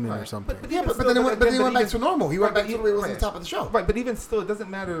demon or something. But then he went back to normal. He went back to the way it was on the top of the show. Right, but even still, it doesn't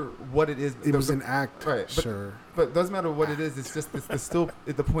matter what it is. It was an act, right? Sure, but it doesn't matter what it is. It's just it's still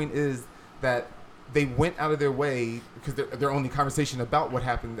the point is that they went out of their way because their only conversation about what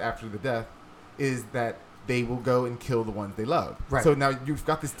happened after the death is that they will go and kill the ones they love. Right. So now you've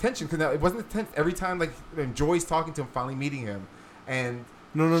got this tension because now it wasn't tense every time. Like when Joy's talking to him, finally meeting him, and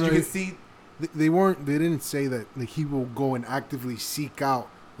no, you can see. They didn't say that like he will go and actively seek out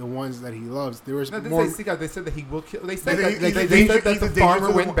the ones that he loves. There was no, they more. Say seek out. They said that he will kill. They said They said that the farmer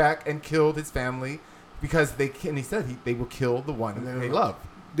dangerous went back and killed his family because and he said they will kill the one they love.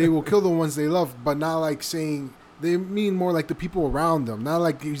 They will kill the ones they love, but not like saying. They mean more like the people around them. Not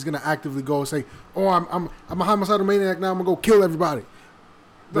like he's gonna actively go and say, "Oh, I'm a homicidal maniac now. I'm gonna go kill everybody."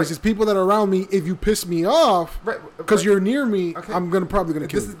 There's just people that are around me. If you piss me off, because you're near me, okay. I'm probably gonna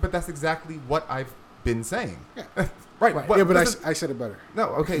kill you. But that's exactly what I've been saying. Yeah. Right. Yeah, but I said it better. No.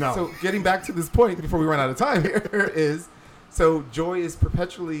 Okay. No. So getting back to this point before we run out of time here is, so Joy is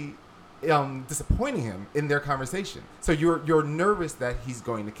perpetually disappointing him in their conversation. So you're nervous that he's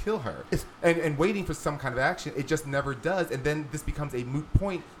going to kill her and waiting for some kind of action. It just never does, and then this becomes a moot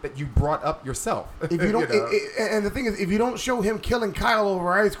point that you brought up yourself. If you don't, and the thing is, if you don't show him killing Kyle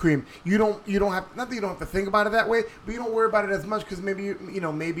over ice cream, you don't have, not that you don't have to think about it that way, but you don't worry about it as much because maybe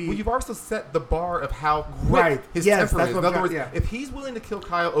maybe. Well, you've also set the bar of how quick his temper is. In other words, if he's willing to kill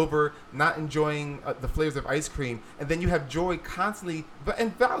Kyle over not enjoying the flavors of ice cream, and then you have Joy constantly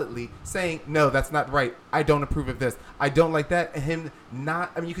and validly saying, no, that's not right. I don't approve of this. I don't like that. And him not,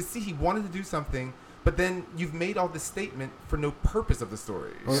 I mean, you can see he wanted to do something, but then you've made all this statement for no purpose of the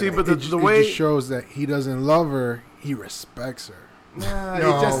story. See, but the way it just shows that he doesn't love her, he respects her. Nah,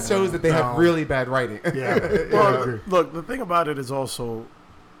 it just shows that they have really bad writing. Yeah. Well, look, the thing about it is also,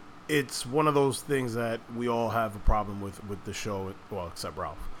 it's one of those things that we all have a problem with the show, well, except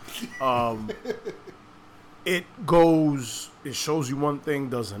Ralph. It shows you one thing,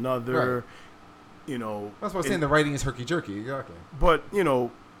 does another. Right. That's what I'm saying. The writing is herky jerky. Exactly. But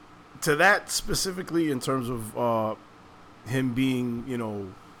to that specifically, in terms of him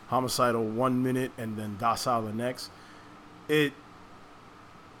being homicidal 1 minute and then docile the next, it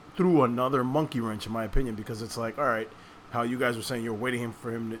threw another monkey wrench in my opinion, because it's like, all right, how you guys were saying you're waiting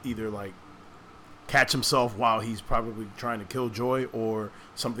for him to either like catch himself while he's probably trying to kill Joy or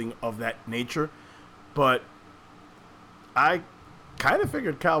something of that nature. But I kind of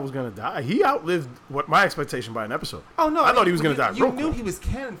figured Cal was going to die. He outlived what my expectation by an episode. Oh no! I thought he was going to die. You real knew quick. he was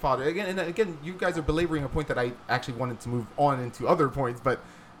cannon fodder again. You guys are belaboring a point that I actually wanted to move on into other points, but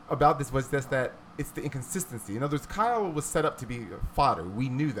about this was just that it's the inconsistency. In other words, Kyle was set up to be fodder. We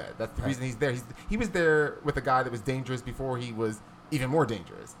knew that. That's the reason he's there. He was there with a guy that was dangerous before he was even more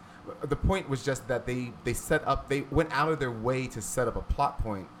dangerous. The point was just that they went out of their way to set up a plot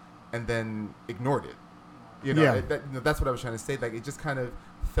point and then ignored it. You know, Yeah. that's what I was trying to say. Like, it just kind of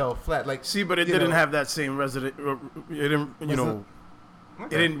fell flat. Like, See, but it you didn't know- have that same resident. It didn't, you know,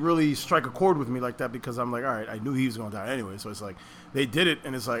 Okay. it didn't really strike a chord with me like that because I'm like, all right, I knew he was going to die anyway. So it's like they did it,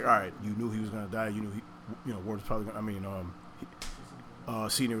 and it's like, all right, you knew he was going to die. You knew Ward was probably going.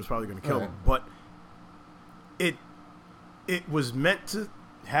 Senior was probably going to kill Right. him, but it was meant to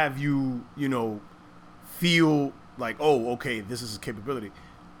have you, feel like, oh, okay, this is his capability.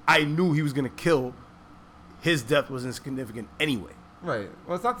 I knew he was going to kill. His death was insignificant anyway. Right.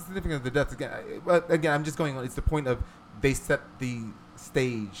 Well, it's not the significance of the deaths again. But again, I'm just going on. It's the point of they set the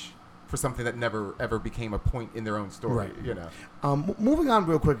stage for something that never ever became a point in their own story. Right. You know. Moving on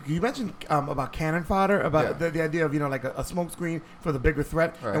real quick, you mentioned about cannon fodder, about Yeah. the idea of like a smoke screen for the bigger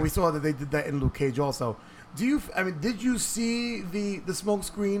threat, Right. and we saw that they did that in Luke Cage also. Did you see the smoke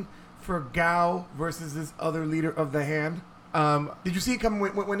screen for Gao versus this other leader of the Hand? Did you see it coming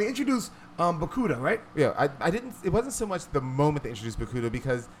when they introduced Bakuda, right? Yeah, I didn't. It wasn't so much the moment they introduced Bakuda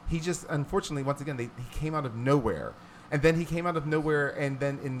because he just, unfortunately, once again, he came out of nowhere, and then he came out of nowhere, and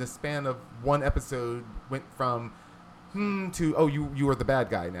then in the span of one episode went from to oh you are the bad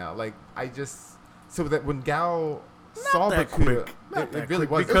guy now. Like so that when Gao saw that Bakuda, quick. Not it that really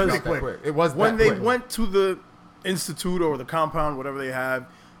quick, was because not that quick. It was when that they quick. went to the institute or the compound, whatever they have,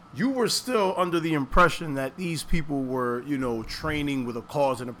 you were still under the impression that these people were, training with a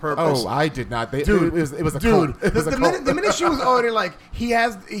cause and a purpose. Oh, I did not. Dude, it was a dude. cult. It was a cult. The minute she was already like, he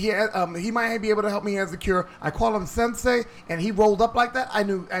might be able to help me. He has the cure. I call him Sensei, and he rolled up like that. I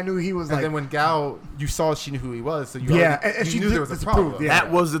knew he was And like. then when Gao, you saw she knew who he was, so you Yeah, already, and you she knew did there was a disapprove, problem. yeah.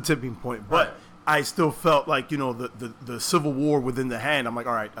 That was the tipping point. But Right. I still felt like, the civil war within the Hand. I'm like,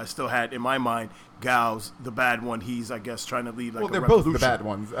 all right, I still had in my mind Gao's the bad one. He's, I guess, trying to lead like Well, a they're revolution. both the bad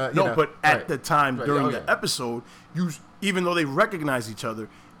ones. But at right. the time Right, during oh, the yeah. episode, even though they recognize each other,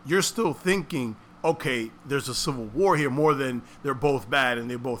 you're still thinking, okay, there's a civil war here more than they're both bad and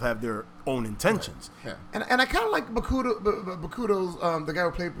they both have their own intentions. Yeah. And I kind of like Bakudo's the guy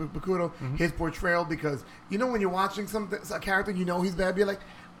who played Bakudo, Mm-hmm. his portrayal, because when you're watching a character, he's bad, you're like,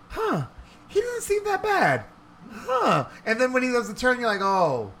 he doesn't seem that bad, and then when he does the turn, you're like,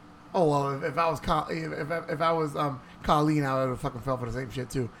 oh well, if I was Colleen, I would have fucking fell for the same shit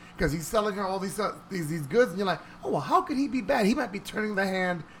too, because he's selling her all these goods, and you're like, oh well, how could he be bad? He might be turning the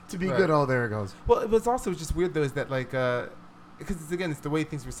Hand to be Right. good. Oh, there it goes. Well, it was also just weird though, is that like because it's the way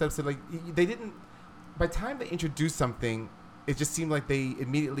things were set up. So like they didn't. By the time they introduced something, it just seemed like they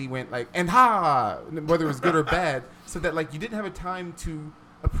immediately went like and whether it was good or bad, so that like you didn't have a time to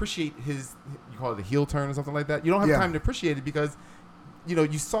appreciate his, you call it a heel turn or something like that. You don't have Yeah. time to appreciate it because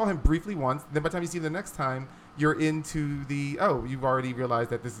you saw him briefly once. Then by the time you see him the next time, you're into you've already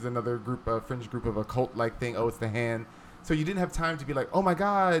realized that this is another fringe group of a cult like thing. Oh, it's the Hand. So you didn't have time to be like, oh my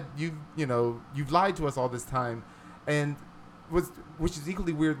God, you've lied to us all this time, and which is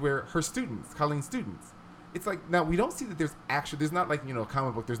equally weird. Where her students, Colleen's students, it's like now we don't see that there's not like a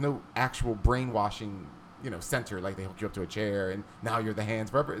comic book. There's no actual brainwashing center, like they hook you up to a chair and now you're the Hands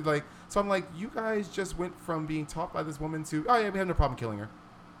forever. Like, so I'm like, you guys just went from being taught by this woman to, oh yeah, we have no problem killing her.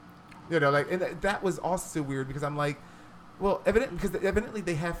 And that was also weird because I'm like, well, evidently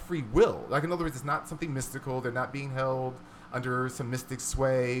they have free will. Like, in other words, it's not something mystical. They're not being held under some mystic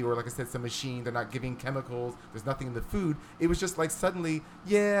sway or, like I said, some machine. They're not giving chemicals. There's nothing in the food. It was just like suddenly,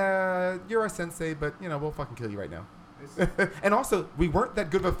 yeah, you're our sensei, but we'll fucking kill you right now. And also, we weren't that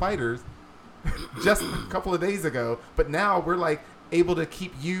good of fighters just a couple of days ago, but now we're like able to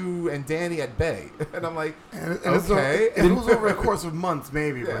keep you and Danny at bay. And I'm like, And okay. it was over a course of months,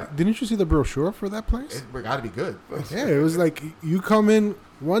 maybe. Yeah. Didn't you see the brochure for that place? It got to be good. Yeah, it was like you come in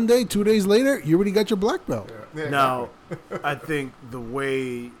one day, 2 days later, you already got your black belt. Yeah, Now, I think the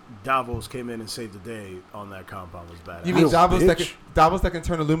way Davos came in and saved the day on that compound was badass. You mean Little bitch. Davos that can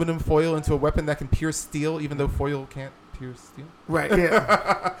turn aluminum foil into a weapon that can pierce steel, even though foil can't pierce steel? Right.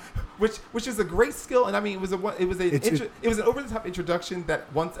 Yeah. Which is a great skill, and I mean it was an over the top introduction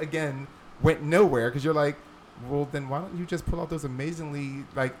that once again went nowhere because you're like, well then why don't you just pull out those amazingly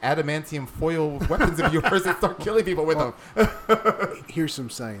like adamantium foil weapons of yours and start killing people with them? Here's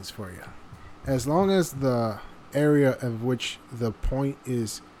some science for you. As long as the area of which the point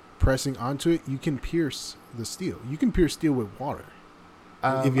is pressing onto it, you can pierce the steel. You can pierce steel with water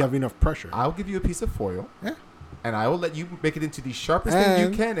if you have enough pressure. I'll give you a piece of foil. Yeah. And I will let you make it into the sharpest thing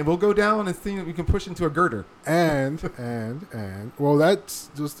you can, and we'll go down and see if we can push into a girder. And well, that's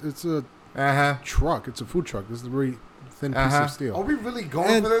just it's a Uh-huh. truck. It's a food truck. This is a very thin piece of steel. Are we really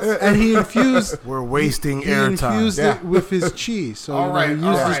going for this? And he infused. We're wasting He airtime. infused it with his chi. So All right, he used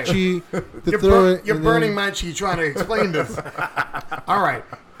all his chi to throw it. You're and burning then- my chi trying to explain this. All right.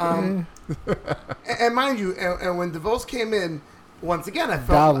 And mind you, and when DeVos came in, once again, I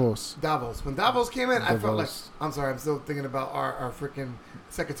felt Davos. When Davos came in, I felt like, Davos. I'm sorry, I'm still thinking about our freaking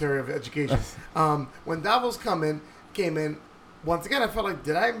Secretary of Education. When Davos came in, once again, I felt like,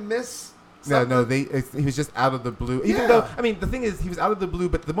 did I miss something? No, he was just out of the blue. Even Yeah. though, I mean, the thing is, he was out of the blue,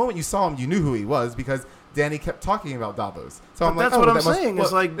 but the moment you saw him, you knew who he was because Danny kept talking about Davos. So I'm But like, that's what I'm that must- saying. well,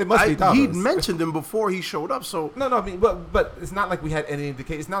 It's like it must be Davos. he'd mentioned him before he showed up. So No, I mean, but it's not like we had any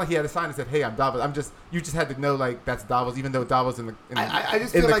indication. It's not like he had a sign that said, "Hey, I'm Davos." You just had to know like that's Davos, even though Davos in the I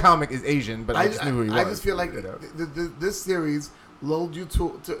just in feel the like- comic is Asian, but I just knew who he was. I just feel like you know? this series lulled you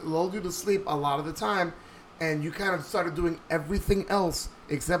lulled you to sleep a lot of the time, and you kind of started doing everything else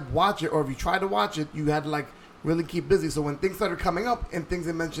except watch it. Or if you tried to watch it, you had to like really keep busy. So when things started coming up and things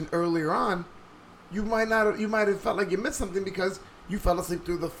I mentioned earlier on, you might have felt like you missed something because you fell asleep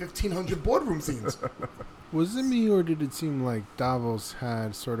through the 1,500 boardroom scenes. Was it me or did it seem like Davos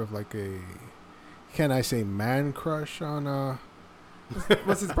had sort of like a, can I say, man crush on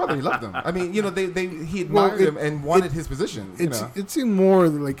was his brother. He loved him. I mean, you know, he Well, admired him and wanted his position. You know? It seemed more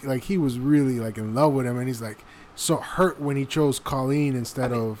like he was really like in love with him, and he's like so hurt when he chose Colleen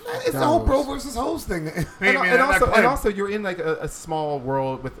instead of It's the whole Davos. bro versus hoes thing. And also, you're in like a small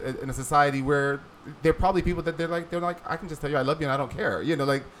world in a society where there are probably people that they're like, I can just tell you I love you and I don't care. You know,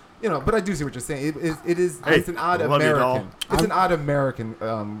 like. You know, but I do see what you're saying. It's an odd love you, doll. American. It's an odd American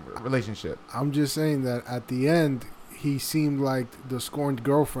relationship. I'm just saying that at the end, he seemed like the scorned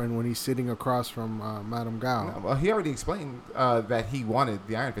girlfriend when he's sitting across from Madame Gao. No, well, he already explained that he wanted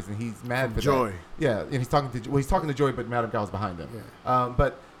the Iron Fist, and he's mad for Joy. that. Yeah, and he's talking to Joy, but Madame Gao's behind him. Yeah.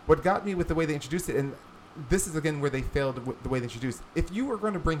 But what got me with the way they introduced it, and this is again where they failed with the way they introduced. If you were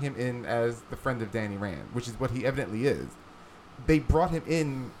going to bring him in as the friend of Danny Rand, which is what he evidently is, they brought him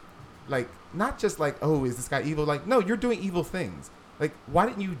in. Like, not just like, oh, is this guy evil? Like, no, you're doing evil things. Like, why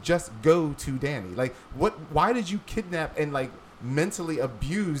didn't you just go to Danny? Like, why did you kidnap and, like, mentally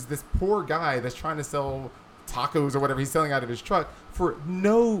abuse this poor guy that's trying to sell tacos or whatever he's selling out of his truck for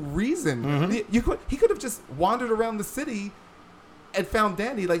no reason? Mm-hmm. He could have just wandered around the city and found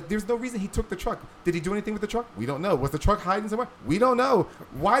Danny. Like, there's no reason he took the truck. Did he do anything with the truck? We don't know. Was the truck hiding somewhere? We don't know.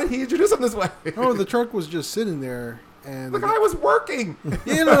 Why did he introduce him this way? Oh, the truck was just sitting there, and The guy was working.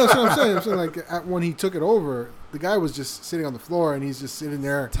 yeah, no, that's what I'm saying. I'm saying like when he took it over, the guy was just sitting on the floor, and he's just sitting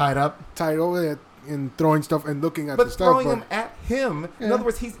there Tied up. tied over there and throwing stuff and looking at But the stuff. throwing him at him. In Yeah. other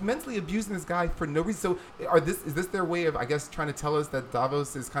words, he's mentally abusing this guy for no reason. So is this their way of, I guess, trying to tell us that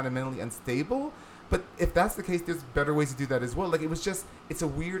Davos is kind of mentally unstable? But if that's the case, there's better ways to do that as well. Like, it's a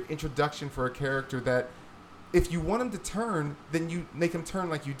weird introduction for a character that if you want him to turn, then you make him turn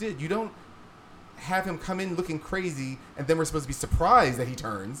like you did. You don't have him come in looking crazy, and then we're supposed to be surprised that he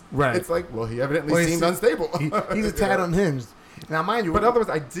turns. Right. It's like, well, he evidently Well, seemed unstable. He's a tad unhinged. Now, mind you, But in other words,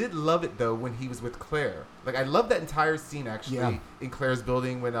 I did love it though when he was with Claire. Like, I love that entire scene actually Yeah. in Claire's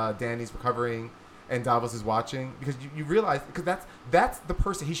building when Danny's recovering and Davos is watching, because you realize, because that's the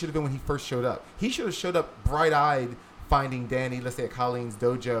person he should have been when he first showed up. He should have showed up bright-eyed, finding Danny, let's say at Colleen's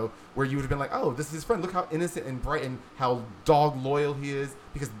dojo, where you would have been like, oh, this is his friend. Look how innocent and bright and how dog loyal he is.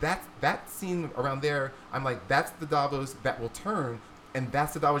 Because that scene around there, I'm like, that's the Davos that will turn, and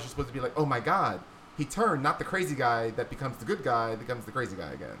that's the Davos you're supposed to be like, oh my God, he turned, not the crazy guy that becomes the good guy, becomes the crazy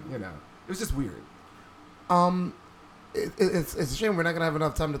guy again. You know, it was just weird. it's a shame we're not gonna have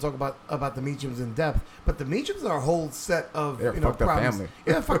enough time to talk about the Meachums in depth. But the Meachums are a whole set of They're a fucked up problems. family.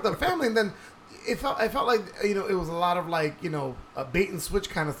 Yeah, fucked up family, and then. I felt like, it was a lot of like, a bait and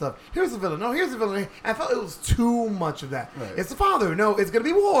switch kind of stuff. Here's the villain. No, here's the villain. I felt it was too much of that. Right. It's the father. No, it's going to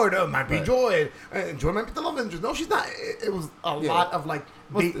be Ward. It might be Right. Joy. Joy might be the love interest. No, she's not. It was a lot of like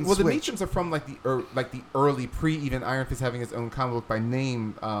bait and Well, the switch. Meachums are from like the early even Iron Fist having his own comic book by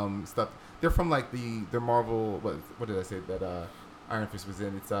name stuff. They're from like the Marvel. What did I say that Iron Fist was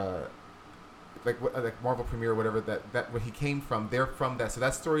in? It's like Marvel Premiere or whatever that where he came from. They're from that. So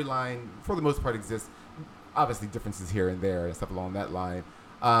that storyline for the most part exists. Obviously differences here and there and stuff along that line.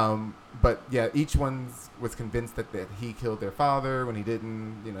 But yeah, each one was convinced that he killed their father when he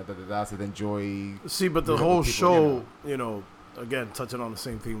didn't. So then Joy. See, but the you know, whole people, show, again, touching on the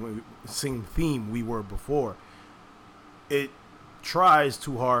same theme we were before. It tries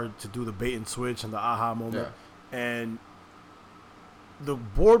too hard to do the bait and switch and the aha moment. And the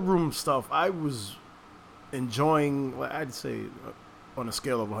boardroom stuff, I was enjoying, I'd say, on a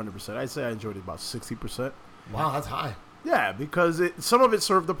scale of 100%, I'd say I enjoyed it about 60%. Wow, that's high. Yeah, because some of it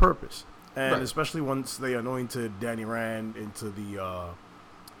served the purpose. And Right. especially once they anointed Danny Rand into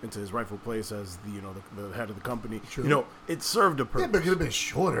his rightful place as the head of the company. True. It served a purpose. Yeah, but it could have been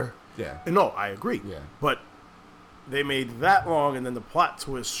shorter. Yeah. No, I agree. Yeah. But they made that long and then the plot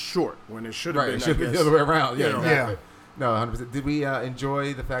twist short when it should have Right. been, It should I be the guess, other way around. Yeah. you know. Exactly. Yeah. No, 100%. Did we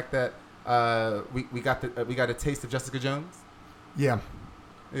enjoy the fact that we got a taste of Jessica Jones? Yeah.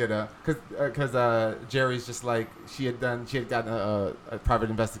 Because Jerry's just like she had gotten a private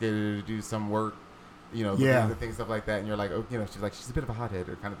investigator to do some work, looking Yeah. into things, stuff like that, and you're like, she's like, she's a bit of a hothead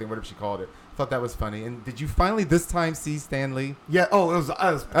or kind of thing, whatever she called it. Thought that was funny. And did you finally this time see Stan Lee? Yeah. Oh,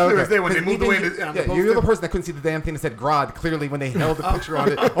 I was clear as day when they moved away. You're the person that couldn't see the damn thing that said Grodd clearly when they held the picture on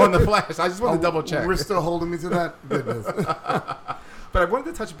it on the flash. I just wanted to double check. We're still holding me to that. Goodness. But I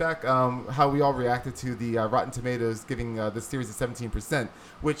wanted to touch back how we all reacted to the Rotten Tomatoes giving this series a 17%,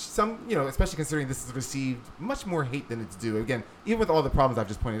 which some, especially considering this has received much more hate than it's due. Again, even with all the problems I've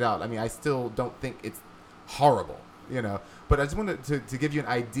just pointed out, I mean, I still don't think it's horrible, But I just wanted to give you an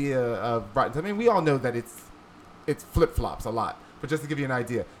idea of Rotten Tomatoes. I mean, we all know that it's flip-flops a lot, but just to give you an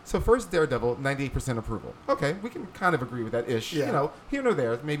idea. So first Daredevil, 98% approval. Okay, we can kind of agree with that ish. Yeah. Here nor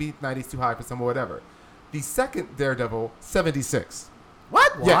there. Maybe 90's too high for some or whatever. The second Daredevil, 76.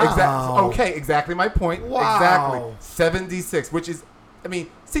 What? Yeah, exactly. Wow. Okay, exactly my point. Wow. Exactly. 76, which is, I mean,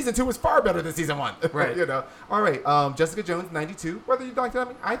 season 2 was far better than season 1. Right. All right. Jessica Jones, 92. Whether you like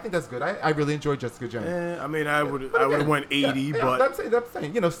that, I think that's good. I really enjoyed Jessica Jones. I mean, I would But have again, went 80, yeah, but I'm saying,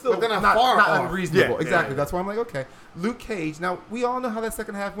 still But they're not not far off. unreasonable. Yeah, Exactly. yeah. That's why I'm like, okay. Luke Cage. Now we all know how that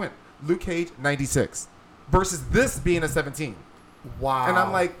second half went. Luke Cage, 96, versus this being a 17. Wow. And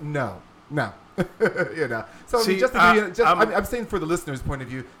I'm like, no. So I See, mean, just to give you, I'm- I'm saying for the listener's point of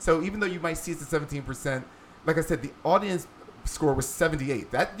view. So even though you might see it's a 17%, like I said, the audience score was 78.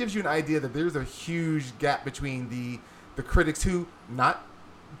 That gives you an idea that there's a huge gap between the critics who not.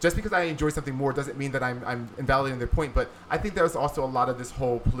 Just because I enjoy something more doesn't mean that I'm invalidating their point. But I think there was also a lot of this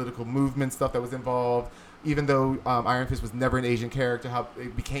whole political movement stuff that was involved. Even though Iron Fist was never an Asian character, how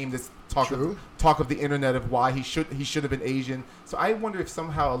it became this talk of the internet of why he should have been Asian. So I wonder if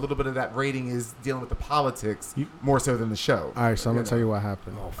somehow a little bit of that rating is dealing with the politics more so than the show. All right, so I'm gonna tell you what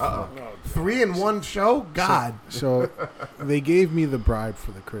happened. 3 in one show? God. So they gave me the bribe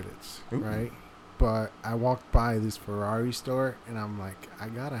for the credits, Ooh. right? But I walked by this Ferrari store and I'm like, I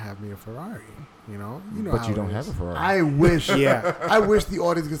gotta have me a Ferrari, you know But how you it don't is. have a Ferrari. I wish. Yeah. I wish the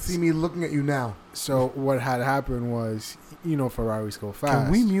audience could see me looking at you now. So what had happened was, Ferraris go fast.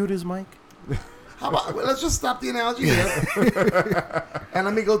 can we mute his mic? How about let's just stop the analogy here, and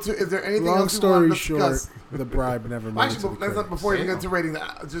let me go to. Is there anything Long else you want story to short, discuss? the bribe never made it to Actually, the let's not, credits. before you get into rating,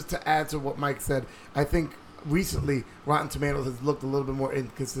 just to add to what Mike said, I think recently Rotten Tomatoes has looked a little bit more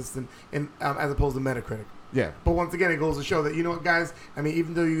inconsistent as opposed to Metacritic. Yeah. But once again, it goes to show that, you know what, guys? I mean,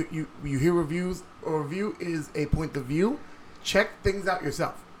 even though you hear reviews, a review is a point of view, check things out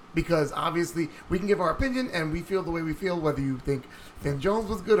yourself. Because obviously, we can give our opinion, and we feel the way we feel, whether you think Finn Jones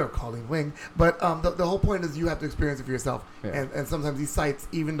was good or Colleen Wing. But the whole point is you have to experience it for yourself. Yeah. And sometimes these sites,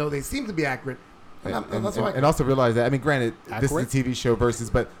 even though they seem to be accurate, And also realize that, I mean, granted, this Accurate? is a TV show versus,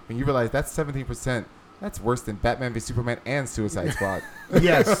 but when you realize that's 17%, that's worse than Batman v Superman and Suicide Squad.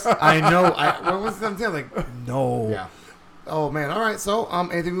 yes, I know. What was I'm saying? Like, no. Yeah. Oh, man. All right. So,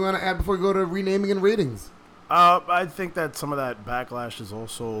 anything we want to add before we go to renaming and ratings? I think that some of that backlash is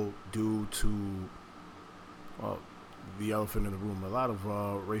also due to, the elephant in the room. A lot of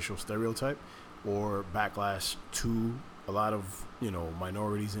racial stereotype or backlash to a lot of,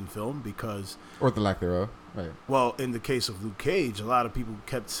 minorities in film because, Or the lack thereof. Right. well, in the case of Luke Cage, a lot of people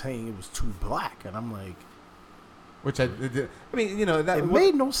kept saying it was too black. And I'm like, Which that it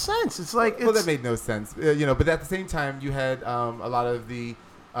made no sense. It's like, well, that made no sense, But at the same time, you had a lot of the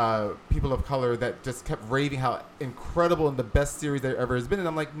people of color that just kept raving how incredible and the best series there ever has been, and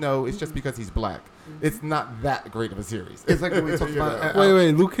I'm like, no, it's just because he's black. It's not that great of a series. It's like what we talked about.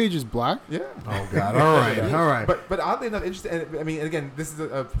 Wait, Luke Cage is black? Yeah. Oh, God. All right. All right. But oddly enough, interesting. And, I mean, again, this is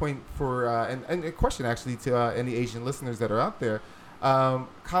a point for and a question actually to any Asian listeners that are out there.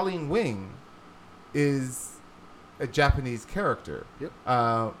 Colleen Wing is a Japanese character. Yep.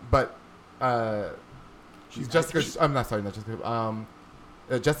 But I'm not sorry, not Jessica.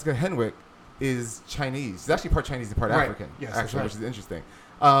 Jessica Henwick is Chinese. She's actually part Chinese and part Right. African. Yes, that's actually, right. which is interesting.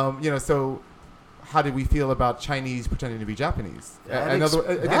 So how did we feel about Chinese pretending to be Japanese?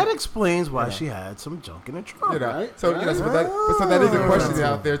 That explains why Yeah. she had some junk in her trunk. You know, Right? so that is a question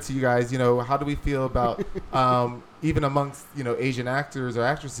out there to you guys. You know, how do we feel about even amongst Asian actors or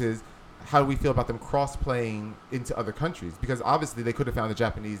actresses? How do we feel about them cross-playing into other countries? Because obviously they could have found a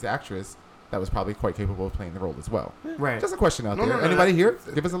Japanese actress that was probably quite capable of playing the role as well. Right. Just a question out No, there. no, no, Anybody no. here?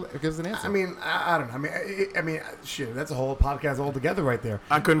 Give us an answer. I mean, I don't know. I mean, shit. That's a whole podcast altogether, right there.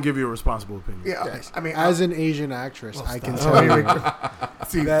 I couldn't give you a responsible opinion. Yeah. I mean, As an Asian actress, I can stop. tell Oh, you here we go.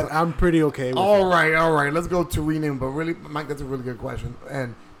 See, that I'm pretty okay with all it. right, all right. Let's go to rename. But really, Mike, that's a really good question,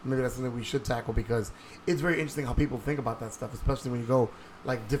 and maybe that's something we should tackle because it's very interesting how people think about that stuff, especially when you go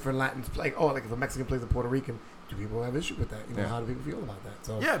like different Latins. Like, like if a Mexican plays a Puerto Rican, do people have issue with that? Yeah. How do people feel about that?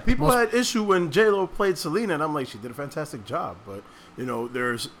 So Yeah, people had issue when J-Lo played Selena, and I'm like, she did a fantastic job. But,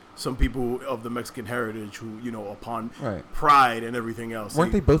 there's some people of the Mexican heritage who, upon Right. pride and everything else.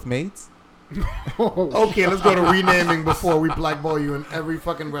 Weren't they both maids? Okay, let's go to renaming before we blackball you in every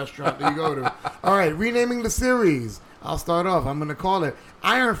fucking restaurant that you go to. All right, renaming the series. I'll start off. I'm going to call it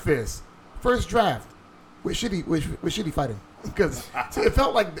Iron Fist. First draft. With shitty fighting. Because it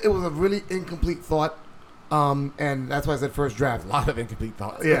felt like it was a really incomplete thought. And that's why I said first draft. A lot of incomplete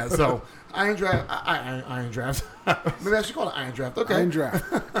thoughts. Yeah, so Iron Draft. Iron Draft. Maybe I should call it Iron Draft. Okay. Iron Draft.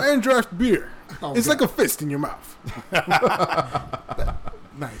 Iron Draft beer. Oh, It's God. like a fist in your mouth.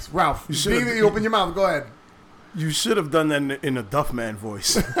 Nice. Ralph, You you, should've- you open your mouth. Go ahead. You should have done that in a Duffman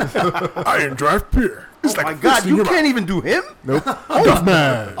voice. Iron Draft beer. It's Oh my God, you can't even do him?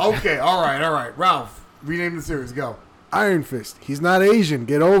 Duffman. Okay, all right. Ralph, rename the series. Go. Iron Fist. He's not Asian.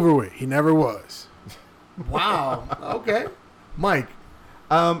 Get over it. He never was. Wow. Okay. Mike.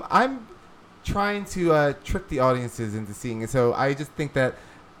 I'm trying to trick the audiences into seeing it. So I just think that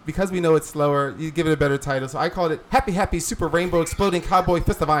because we know it's slower, you give it a better title. So I called it Happy Happy Super Rainbow Exploding Cowboy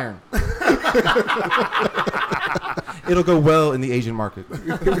Fist of Iron. It'll go well in the Asian market.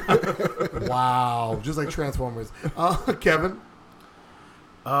 Wow. Just like Transformers. Kevin.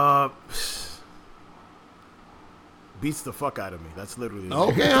 Beats the fuck out of me. That's literally the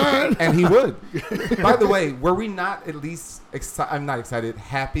Okay, all right. And he would. By the way, were we not at least I'm not excited,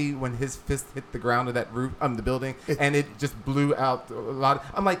 happy when his fist hit the ground of that roof, the building, and it just blew out a lot.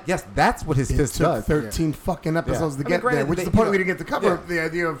 I'm like, yes, that's what his It fist took does. 13 fucking episodes Yeah. to get there, granted, which is they- the point you know, we didn't get to cover. yeah. The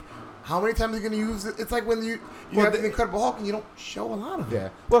idea of how many times you're going to use it. It's like when you Well, have the- the Incredible Hulk and you don't show a lot of it. Yeah.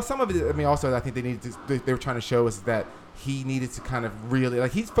 Well, some of it, I mean, also, I think they were trying to show us that he needed to kind of really,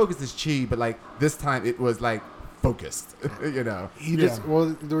 like, he's focused his chi, but, like, this time it was, like, focused, He just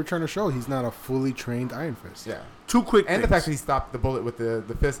they were trying to show he's not a fully trained Iron Fist. Yeah. Two quick And things. the fact that he stopped the bullet with the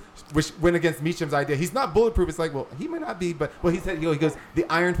fist, which went against Meacham's idea. He's not bulletproof. It's like, well, he might not be, but he said, he goes, the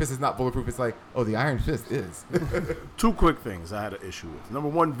Iron Fist is not bulletproof. It's like, oh, the Iron Fist is. Two quick things I had an issue with. Number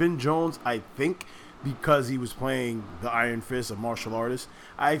one, Vin Jones, I think because he was playing the Iron Fist, a martial artist,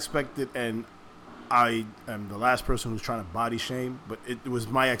 I expected, and I am the last person who's trying to body shame, but it was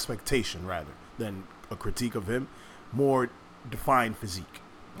my expectation rather than a critique of him, more defined physique.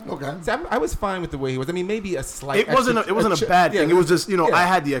 Okay. See, I was fine with the way he was. I mean, maybe a slight. It wasn't a bad thing. It was just, yeah. I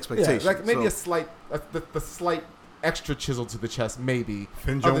had the Yeah, expectation. like maybe So- a slight, the slight extra chisel to the chest, maybe.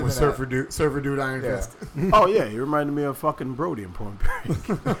 Finn Other Jones was than that- Surfer Dude Iron Yeah. Fist. Oh yeah, he reminded me of fucking Brody in Point Break.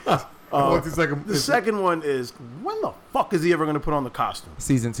 What's the second? The second one is, when the fuck is he ever going to put on the costume?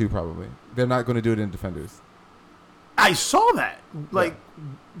 Season 2, probably. They're not going to do it in Defenders. I saw that. Like,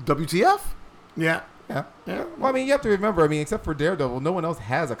 WTF? Yeah. Yeah. Yeah. Well, I mean, you have to remember, I mean, except for Daredevil, no one else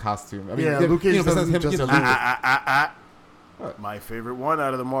has a costume. I mean, Yeah, Luke Cage besides doesn't him, just- Luke- What? My favorite one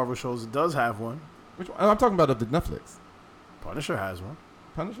out of the Marvel shows does have one. which one? I'm talking about of the Netflix. Punisher has one.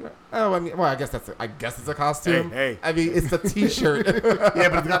 Punisher? Oh, I mean, well, I guess it's a costume. Hey. I mean, it's a T-shirt. Yeah,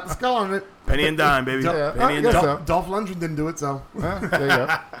 but it's got the skull on it. Penny and dime, baby. Yeah. Penny and I guess dime. so. Dolph Lundgren didn't do it, so. There you go.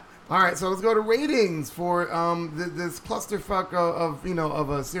 All right, so let's go to ratings for this clusterfuck of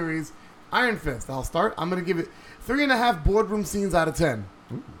a series, Iron Fist. I'll start. I'm gonna give it 3.5 boardroom scenes out of 10.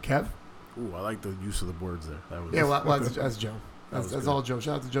 Kev? Ooh, I like the use of the words there. That was, Yeah, well, that's Joe. That's was good. all Joe.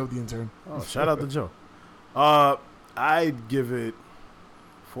 Shout out to Joe, the intern. Oh, shout out to Joe. I'd give it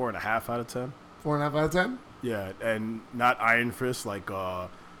 4.5 out of 10. 4.5 out of 10. Yeah, and not Iron Fist, like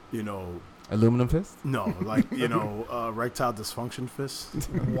Aluminum fist? no, like erectile dysfunction fist.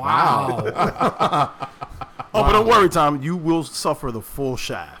 Wow. Oh, but don't worry, Tom. You will suffer the full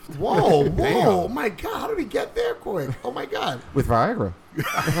shaft. Whoa, whoa. My God, how did he get there quick? Oh, my God. With Viagra.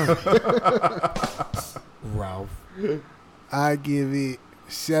 Ralph. I give it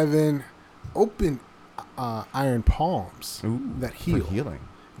 7 open iron palms Ooh, that for heal. healing.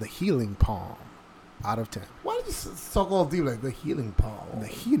 The healing palm. out of 10. Why did you talk all deep like the healing palm? The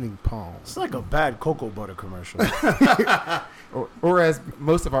healing palm. It's like a bad cocoa butter commercial. Or as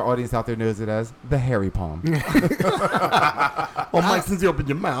most of our audience out there knows it as, the hairy palm. Well, Mike, since you opened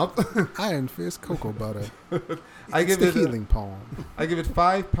your mouth. Iron Fist cocoa butter. I It's give the it healing palm. I give it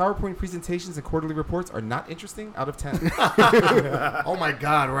 5. PowerPoint presentations and quarterly reports are not interesting out of 10. Oh my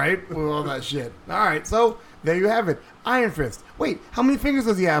God, right? With all that shit. All right, so there you have it. Iron Fist. Wait, how many fingers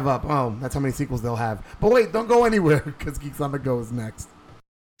does he have up? Oh, that's how many sequels they'll have. But wait, don't go anywhere because Geeks on the Go is next.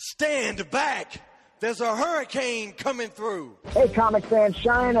 Stand back! There's a hurricane coming through. Hey, comic fans,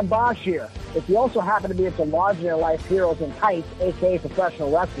 Cheyenne and Bosch here. If you also happen to be into larger-than-life heroes in tights, a.k.a.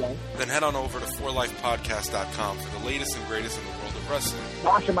 professional wrestling, then head on over to 4lifepodcast.com for the latest and greatest in the world of wrestling.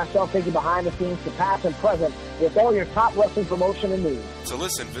 Bosch and myself take you behind the scenes to past and present with all your top wrestling promotion and news. To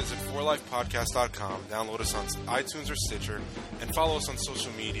listen, visit 4lifepodcast.com, download us on iTunes or Stitcher, and follow us on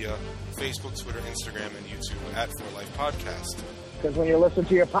social media, Facebook, Twitter, Instagram, and YouTube at 4lifepodcast. Because when you listen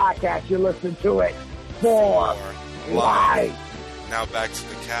to your podcast, you're listening to it for Live. life. Now back to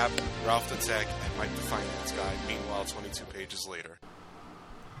the Cap, Ralph the Tech, and Mike the Finance Guy. Meanwhile, 22 pages later.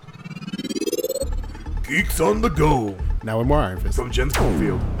 Geeks on the Go. Now with more Iron Fist. From Jen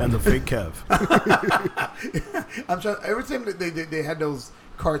Schofield. And the fake Kev. I'm trying. Every time they had those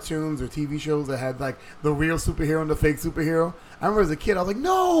cartoons or TV shows that had like the real superhero and the fake superhero, I remember as a kid I was like,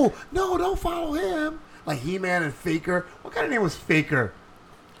 no, don't follow him. Like He-Man and Faker. What kind of name was Faker?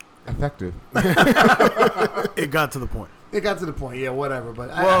 Effective. It got to the point. It got to the point. Yeah, whatever. But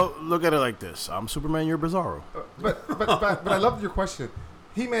Well, look at it like this. I'm Superman, you're Bizarro. But I love your question.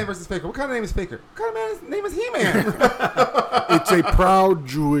 He-Man versus Faker. What kind of name is Faker? What kind of name is He-Man? It's a proud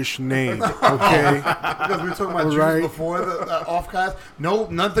Jewish name, okay? because we were talking about Jews Right. before the offcast. No,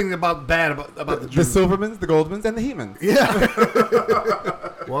 nothing about bad about the The Jews. Silvermans, the Goldmans, and the He-Mans.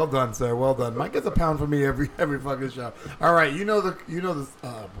 Well done, sir. Well done. Mike gets a pound for me every fucking show. All right, you know this.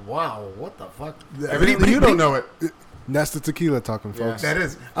 Wow, what the fuck? Evidently, you don't know it. That's the tequila talking, folks. That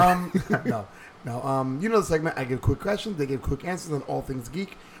is. No. You know the segment. I give quick questions. They give quick answers on all things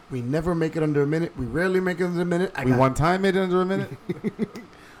geek. We never make it under a minute. We rarely make it under a minute. We one time made it under a minute.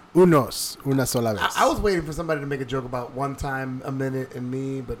 Una sola vez. I was waiting for somebody to make a joke about one time, a minute, and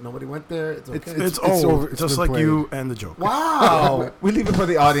me, but nobody went there. It's okay. It's over. over. It's Just been like played. you and the joke. Wow. We leave it for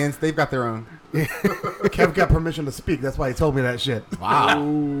the audience. They've got their own. Kev got permission to speak. That's why he told me that shit. Wow.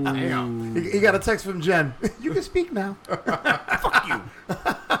 Damn. He got a text from Jen. You can speak now. Fuck you.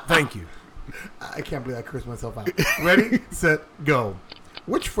 Thank you. I can't believe I cursed myself out. Ready, set, go.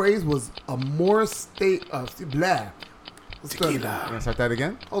 Which phrase was a more state of blah? Let's start it. You want to start that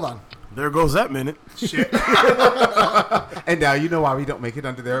again? Hold on. There goes that minute. And now you know why we don't make it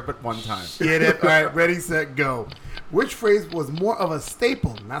under there but one time. Get it? All right, ready, set, go. Which phrase was more of a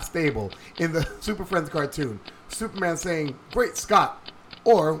staple, not stable, in the Super Friends cartoon? Superman saying, "Great Scott,"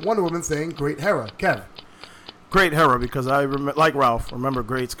 or Wonder Woman saying, "Great Hera." Kev. Great Hera, because I like Ralph, remember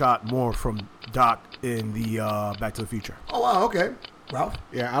Great Scott more from Doc in the Back to the Future. Oh, wow, okay. Ralph?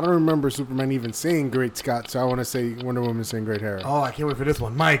 Yeah, I don't remember Superman even saying Great Scott, so I want to say Wonder Woman saying Great Hera. Oh, I can't wait for this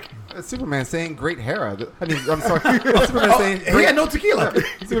one. Mike. Superman saying Great Hera. I'm sorry. Superman saying He had no tequila.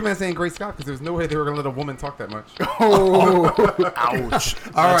 Superman saying Great Scott because there's no way they were going to let a woman talk that much. Ouch.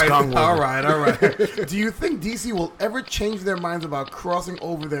 All That's right, gone all over. right. Do you think DC will ever change their minds about crossing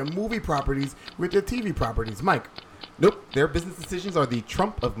over their movie properties with their TV properties? Mike. Nope. Their business decisions are the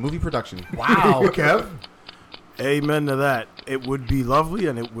Trump of movie production. Wow, Kev. Amen to that. It would be lovely,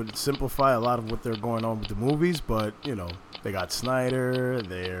 and it would simplify a lot of what they're going on with the movies. But they got Snyder.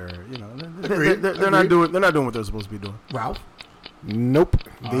 They're they're not doing what they're supposed to be doing. Ralph. Nope.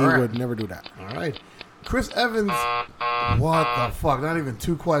 They All right. would never do that. All right. Chris Evans. What the fuck? Not even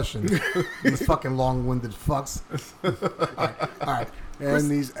two questions. These fucking long-winded fucks. All right.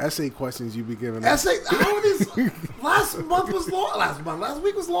 And these essay questions you be giving us. Essay. How are these? Last month was long. Last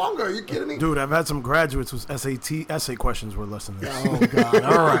week was longer. Are you kidding me? Dude, I've had some graduates whose SAT essay questions were less than this. Oh God!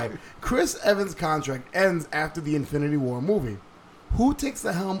 All right. Chris Evans' contract ends after the Infinity War movie. Who takes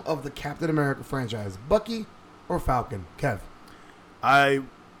the helm of the Captain America franchise? Bucky or Falcon? Kev.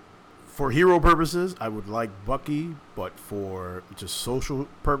 For hero purposes, I would like Bucky, but for just social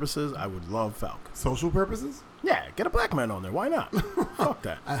purposes, I would love Falcon. Social purposes? Yeah, get a black man on there. Why not? Fuck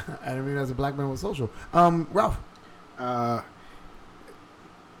that. I didn't mean as a black man with social. Ralph. Well,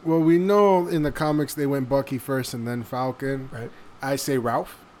 we know in the comics they went Bucky first and then Falcon. Right. I say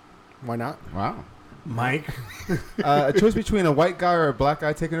Ralph. Why not? Wow. Mike. A choice between a white guy or a black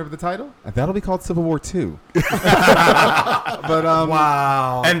guy taking over the title? That'll be called Civil War II. But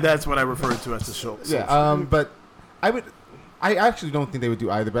Wow. And that's what I referred to as the show. yeah, but I would. I actually don't think they would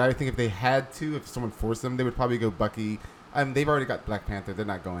do either, but I think if they had to, if someone forced them, they would probably go Bucky. They've already got Black Panther. They're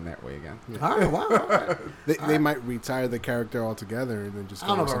not going that way again. Yeah. All right, wow. All right. They might retire the character altogether and then just. I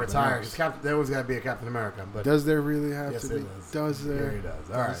don't know go about with something retire. else. Because there always got to be a Captain America. But Does there really have yes, to be? it does. Does there? Yeah, it does.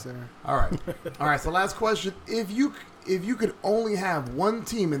 All right. Does there? All right. All right. So last question: if you could only have one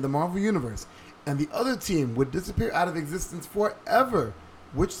team in the Marvel universe, and the other team would disappear out of existence forever,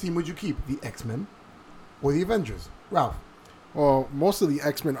 which team would you keep? The X-Men or the Avengers? Ralph. Well, most of the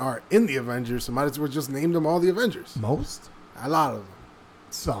X-Men are in the Avengers, so might as well just name them all the Avengers. Most. A lot of them.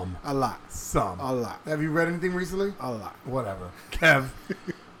 Some. A lot. Some. A lot. Have you read anything recently? A lot. Whatever. Kev.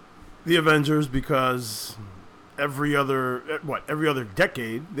 The Avengers, because every other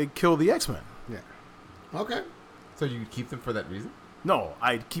decade they kill the X-Men. Yeah. Okay. So you would keep them for that reason? No,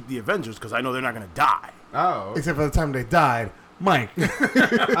 I'd keep the Avengers because I know they're not going to die. Oh. Except for the time they died. Mike.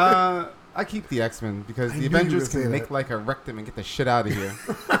 I keep the X-Men because I the knew you were Avengers gonna say can make that. like a rectum and get the shit out of here.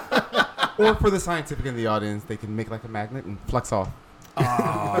 Or for the scientific in the audience, they can make like a magnet and flex off.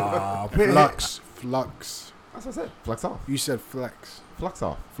 Flux. Flux. That's what I said. Flex off. You said flex. Flux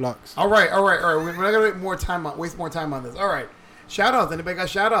off. Flux. All right. We're not gonna waste more time on this. All right. Shout outs. Anybody got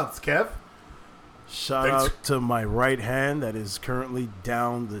shout outs? Kev? Shout out to my right hand that is currently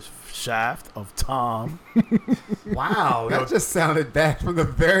down the shaft of Tom. Wow. That just sounded bad from the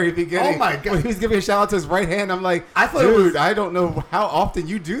very beginning. Oh my God. When he was giving a shout out to his right hand, I'm like, I thought it dude, was- I don't know how often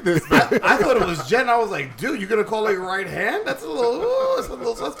you do this, but I thought it was Jen. I was like, dude, you're gonna call her your right hand? That's a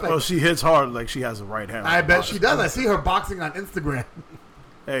little suspect. Well, she hits hard like she has a right hand. I bet she does. I see her boxing on Instagram.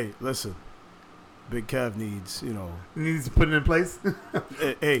 Hey, listen. Big Kev needs, He needs to put it in place.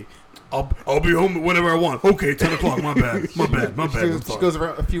 hey, I'll be home whenever I want. Okay, 10 o'clock. My bad. My bad. My bad. she goes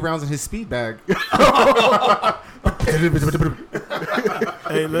around a few rounds in his speed bag.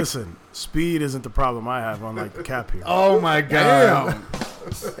 hey, listen. Speed isn't the problem I have, unlike the Cap here. Oh my God.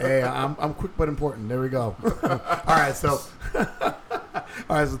 Hey, I'm quick but important. There we go. All right, so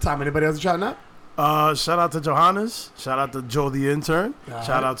Tom, anybody else shouting out? Shout out to Johannes. Shout out to Joe the intern. All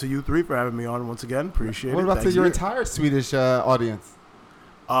Shout right. out to you three for having me on once again. Appreciate What it. about Thank to your you. entire Swedish audience?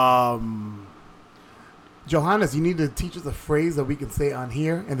 Johannes, you need to teach us a phrase that we can say on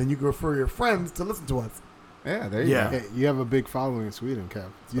here, and then you can refer your friends to listen to us. Yeah, there you Yeah. go. Hey, you have a big following in Sweden, Kev.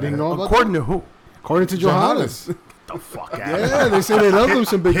 You didn't know about According to who? that? According to Johannes. The fuck out. Yeah, they say they love them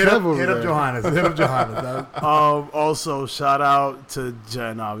some big Hit Kev up over there. Johannes. Hit up Johannes. Also, shout out to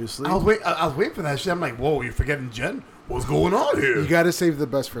Jen, obviously. I was waiting for that shit. I'm like, whoa, you're forgetting Jen? What's going on here? You got to save the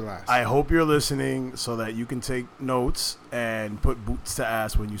best for last. I hope you're listening so that you can take notes and put boots to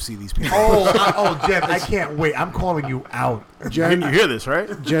ass when you see these people. Jen, I can't wait. I'm calling you out. Jen, you hear this,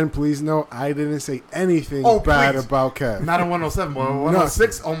 right? Jen, please know I didn't say anything Oh, bad please. about Kev. Not on 107, boy.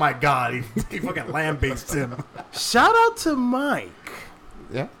 106? Oh, my God. He fucking land-based him. Shout out to Mike.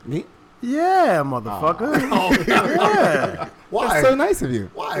 Yeah, me? Yeah, motherfucker. Yeah. Why? That's so nice of you.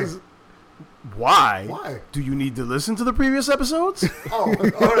 Why? Why? Why? Do you need to listen to the previous episodes? Oh,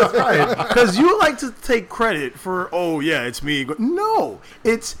 that's right. Because you like to take credit for, oh, yeah, it's me. No,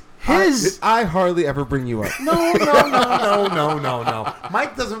 it's his. I hardly ever bring you up. No.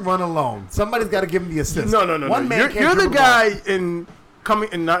 Mike doesn't run alone. Somebody's got to give him the assist. No. One man can't You're the dribble guy in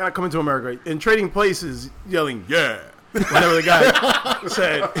not coming to America, in Trading Places yelling, yeah. Whenever the guy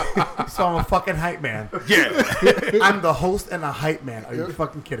said, ball. So I'm a fucking hype man. yeah. I'm the host and a hype man. Are you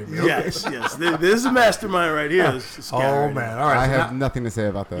fucking kidding me? Yes. This is a mastermind right here. This is scary Oh, right man. now. All right. I so have now- nothing to say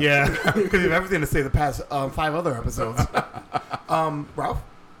about that. Yeah. Because you have everything to say the past 5 other episodes. Ralph?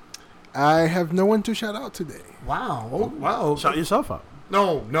 I have no one to shout out today. Wow. Oh, wow. Shout yourself out.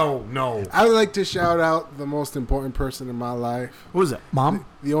 No. I would like to shout out the most important person in my life. Who is that? Mom?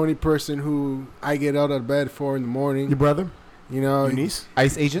 The only person who I get out of bed for in the morning. Your brother? You know, Your niece?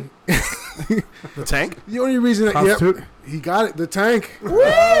 Ice agent? The tank? the only reason that Prostitute? he got it, the tank. Woo!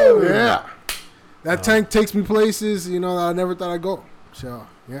 Yeah. That tank takes me places, that I never thought I'd go. So,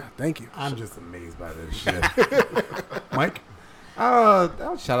 yeah, thank you. I'm just amazed by this shit. Mike?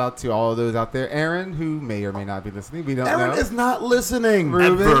 I'll shout out to all of those out there. Aaron, who may or may not be listening. We don't Aaron know. is not listening.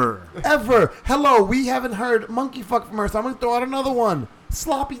 Ever. Hello, we haven't heard monkey fuck from her, so I'm going to throw out another one.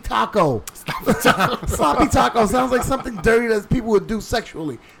 Sloppy taco. Sloppy taco sounds like something dirty that people would do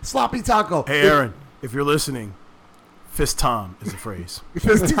sexually. Sloppy taco. Hey, Aaron, if you're listening, Fist Tom is a phrase.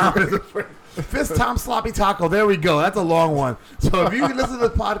 Fist Tom is a phrase. Fist Tom Sloppy Taco. There we go. That's a long one. So if you can listen to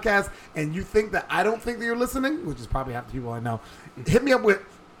the podcast and you think that I don't think that you're listening, which is probably half the people I know, hit me up with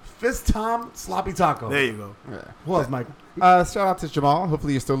Fist Tom Sloppy Taco. There you go. Yeah. Who else, Mike? Shout out to Jamal.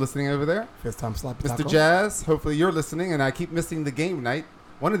 Hopefully you're still listening over there. Fist Tom Sloppy Taco. Mr. Jazz, hopefully you're listening, and I keep missing the game night.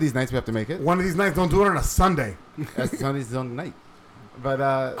 One of these nights we have to make it. One of these nights, don't do it on a Sunday. That's Sunday's own night. But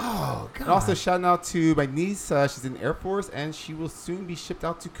Oh, God. and also shouting out to my niece. She's in the Air Force, and she will soon be shipped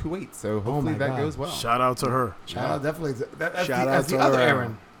out to Kuwait. So hopefully my that God. goes well. Shout out to her. Shout out, definitely. That's Shout the, out that's to the other her.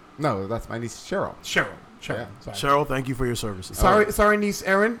 Aaron. No, that's my niece Cheryl. Cheryl. Yeah. Sorry. Cheryl, thank you for your services. Sorry, niece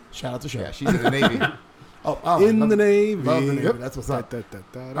Aaron. Shout out to Cheryl. Yeah, she's in the Navy. Oh, In the Navy. Love the Navy. Yep. That's what's up. All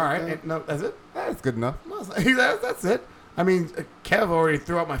All right. And, no, that's it. That's good enough. That's it. I mean, Kev already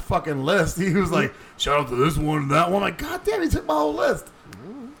threw out my fucking list. He was like, shout out to this one and that one. I'm like, God damn, he took my whole list.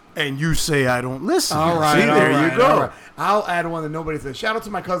 And you say I don't listen. All right. See, there you go. all right. I'll add one that nobody said. Shout out to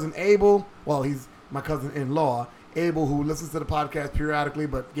my cousin Abel. Well, he's my cousin-in-law, Abel, who listens to the podcast periodically,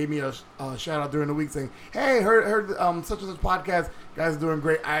 but gave me a shout out during the week saying, hey, heard such and such podcast. Guys are doing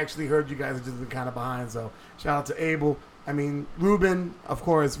great. I actually heard you guys have just been kind of behind. So shout out to Abel. I mean, Ruben, of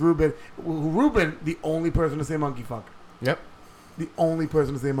course, Ruben, the only person to say monkey fuck. Yep. The only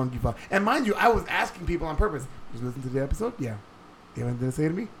person to say monkey fuck. And mind you, I was asking people on purpose. Did you listen to the episode? Yeah. You have anything to say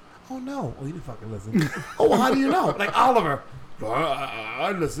to me? Oh, no. Oh, you didn't fucking listen. Oh, well, how do you know? Like, Oliver.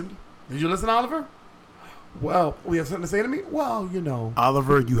 I listened. Did you listen, Oliver? Well, we have something to say to me? Well, you know.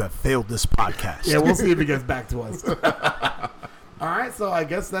 Oliver, you have failed this podcast. Yeah, we'll see if he gets back to us. All right, so I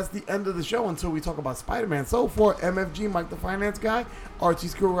guess that's the end of the show until we talk about Spider-Man. So for MFG, Mike the Finance Guy, Archie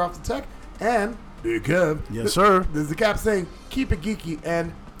Screw off the Tech, and Big Kev. Yes, sir. This is the Cap saying, keep it geeky,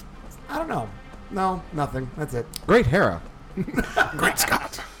 and I don't know. No, nothing. That's it. Great Hera. Great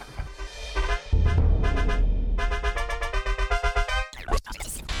Scott.